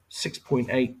with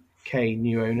 6.8k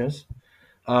new owners,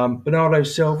 Bernardo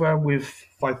Silva with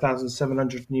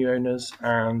 5,700 new owners,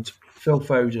 and Phil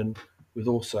Foden with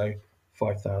also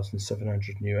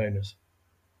 5,700 new owners.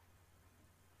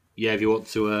 yeah, if you want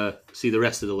to see the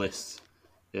rest of the lists,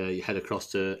 you head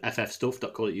across to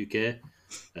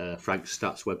ffstuff.co.uk, Frank's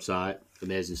stats website.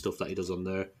 Amazing stuff that he does on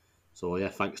there. So yeah,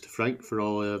 thanks to Frank for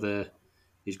all of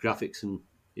his graphics and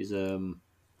his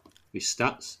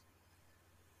stats.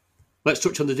 Let's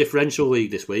touch on the differential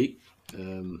league this week.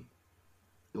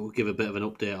 We'll give a bit of an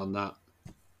update on that.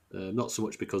 Not so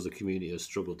much because the community has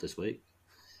struggled this week,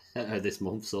 this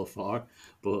month so far,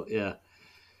 but yeah.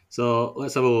 So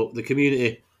let's have a look.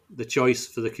 The choice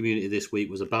for the community this week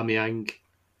was Aubameyang,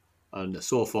 and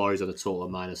so far he's on a total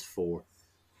of -4.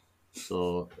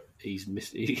 So he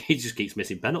just keeps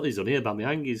missing penalties on here.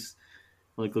 Aubameyang is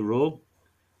on a good roll.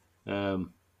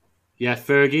 Yeah,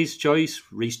 Fergie's choice,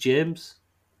 Reece James.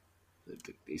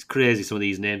 It's crazy some of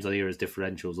these names on here as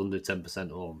differentials, under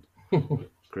 10% owned.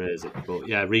 Crazy. But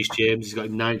yeah, Reece James, he's got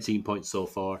 19 points so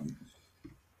far.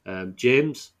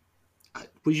 James,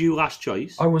 was you last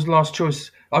choice? I was last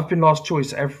choice. I've been last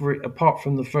choice apart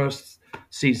from the first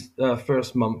season,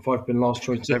 first month. I've been last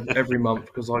choice every month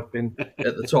because I've been at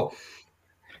the top.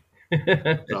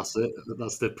 That's it.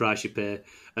 That's the price you pay.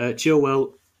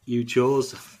 Chilwell, you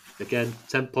chose again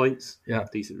 10 points. Yeah,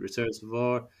 decent returns so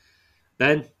far.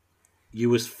 Ben, you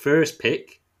was first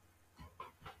pick.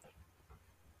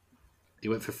 He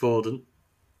went for Foden.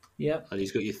 Yeah. And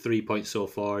he's got you 3 points so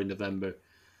far in November,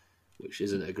 which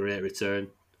isn't a great return.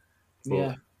 But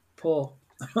yeah. Poor.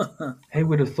 Who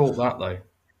would have thought that though?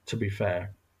 To be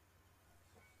fair,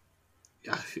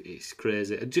 it's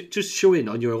crazy. Just showing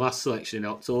on your last selection in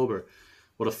October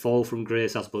what a fall from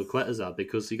grace Azpilicueta's had,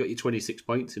 because he got you 26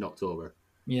 points in October.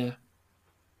 Yeah.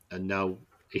 And now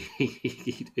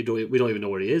we don't even know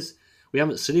where he is. We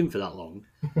haven't seen him for that long.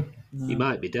 No. He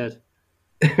might be dead.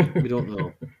 We don't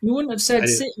know. You wouldn't have said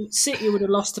City would have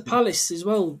lost to Palace as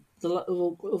well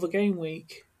the other game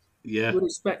week. Yeah. You would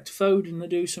expect Foden to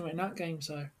do something in that game,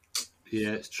 so.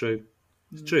 Yeah, it's true.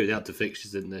 It's true. They had the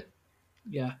fixtures, didn't they?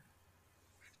 Yeah.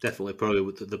 Definitely probably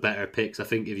with the better picks. I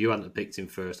think if you hadn't picked him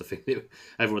first, I think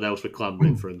everyone else were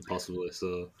clamouring for him possibly.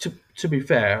 So to be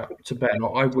fair to Ben,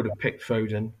 I would have picked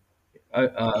Foden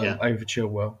over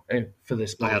Chilwell for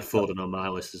this. I had Foden on my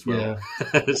list as well.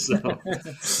 Yeah.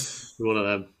 So one of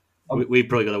them. We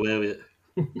probably got away with it.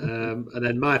 And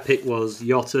then my pick was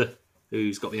Jota,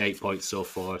 who's got me 8 points so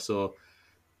far. So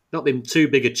not been too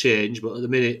big a change, but at the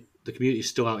minute the community's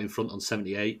still out in front on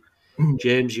 78.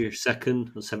 James, you're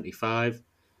second on 75.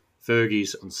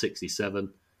 Fergie's on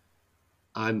 67.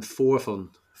 I'm fourth on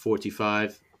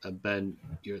 45. And Ben,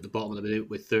 you're at the bottom of the minute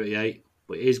with 38.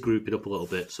 But it is grouping up a little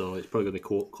bit, so it's probably going to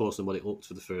be closer than what it looked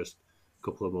for the first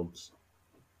couple of months.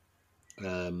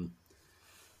 So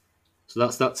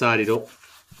that's that tidied up.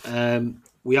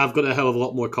 We have got a hell of a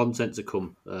lot more content to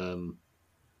come.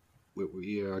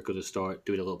 We are going to start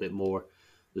doing a little bit more.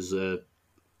 There's a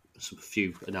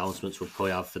few announcements we'll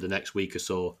probably have for the next week or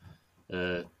so.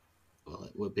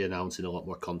 We'll be announcing a lot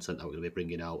more content that we're going to be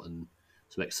bringing out and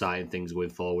some exciting things going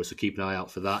forward. So keep an eye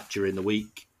out for that during the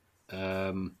week.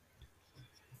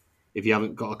 If you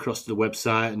haven't got across to the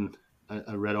website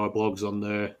and read our blogs on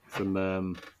there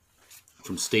from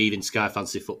Steve in Sky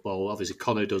Fantasy Football, obviously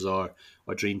Connor does our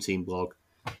Dream Team blog,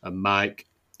 and Mike,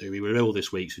 who we were ill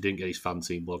this week, so he didn't get his fan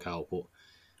team blog out, but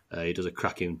he does a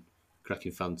cracking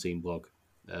fan team blog.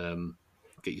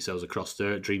 Get yourselves across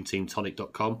there at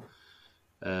dreamteamtonic.com.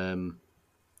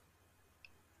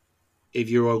 If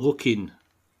you are looking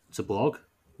to blog,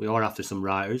 we are after some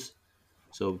writers.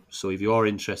 So if you are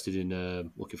interested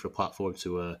in looking for a platform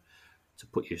to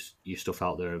put your stuff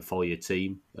out there and follow your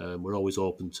team, we're always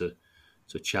open to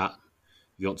chat.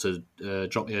 If you want to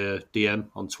drop me a DM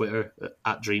on Twitter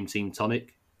at Dream Team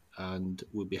Tonic, and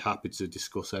we'll be happy to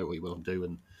discuss out what you want to do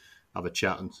and have a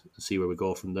chat and see where we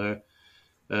go from there.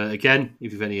 Again,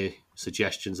 if you have any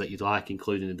suggestions that you'd like,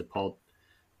 including in the pod,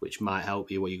 which might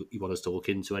help you, what you want us to look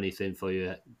into, anything for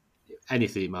you,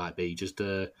 anything it might be, just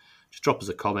drop us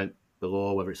a comment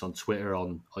below, whether it's on Twitter,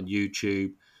 on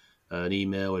YouTube, an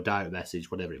email, a direct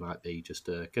message, whatever it might be. Just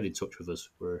get in touch with us.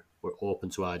 We're open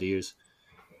to ideas.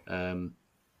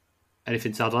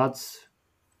 Anything to add, lads?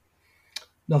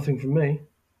 Nothing from me.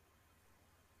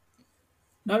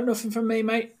 No, nothing from me,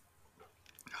 mate.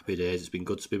 Happy days. It's been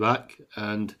good to be back,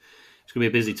 and it's going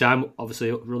to be a busy time.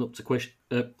 Obviously, run up to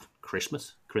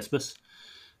Christmas.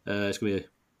 It's going to be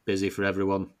busy for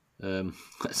everyone.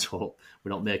 Let's hope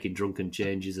we're not making drunken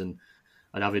changes and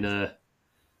having a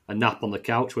nap on the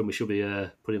couch when we should be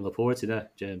putting Laporte in there,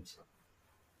 James.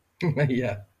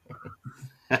 Yeah.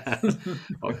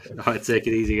 All right, take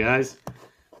it easy, guys.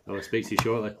 I'll speak to you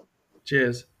shortly.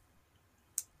 Cheers.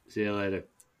 See you later.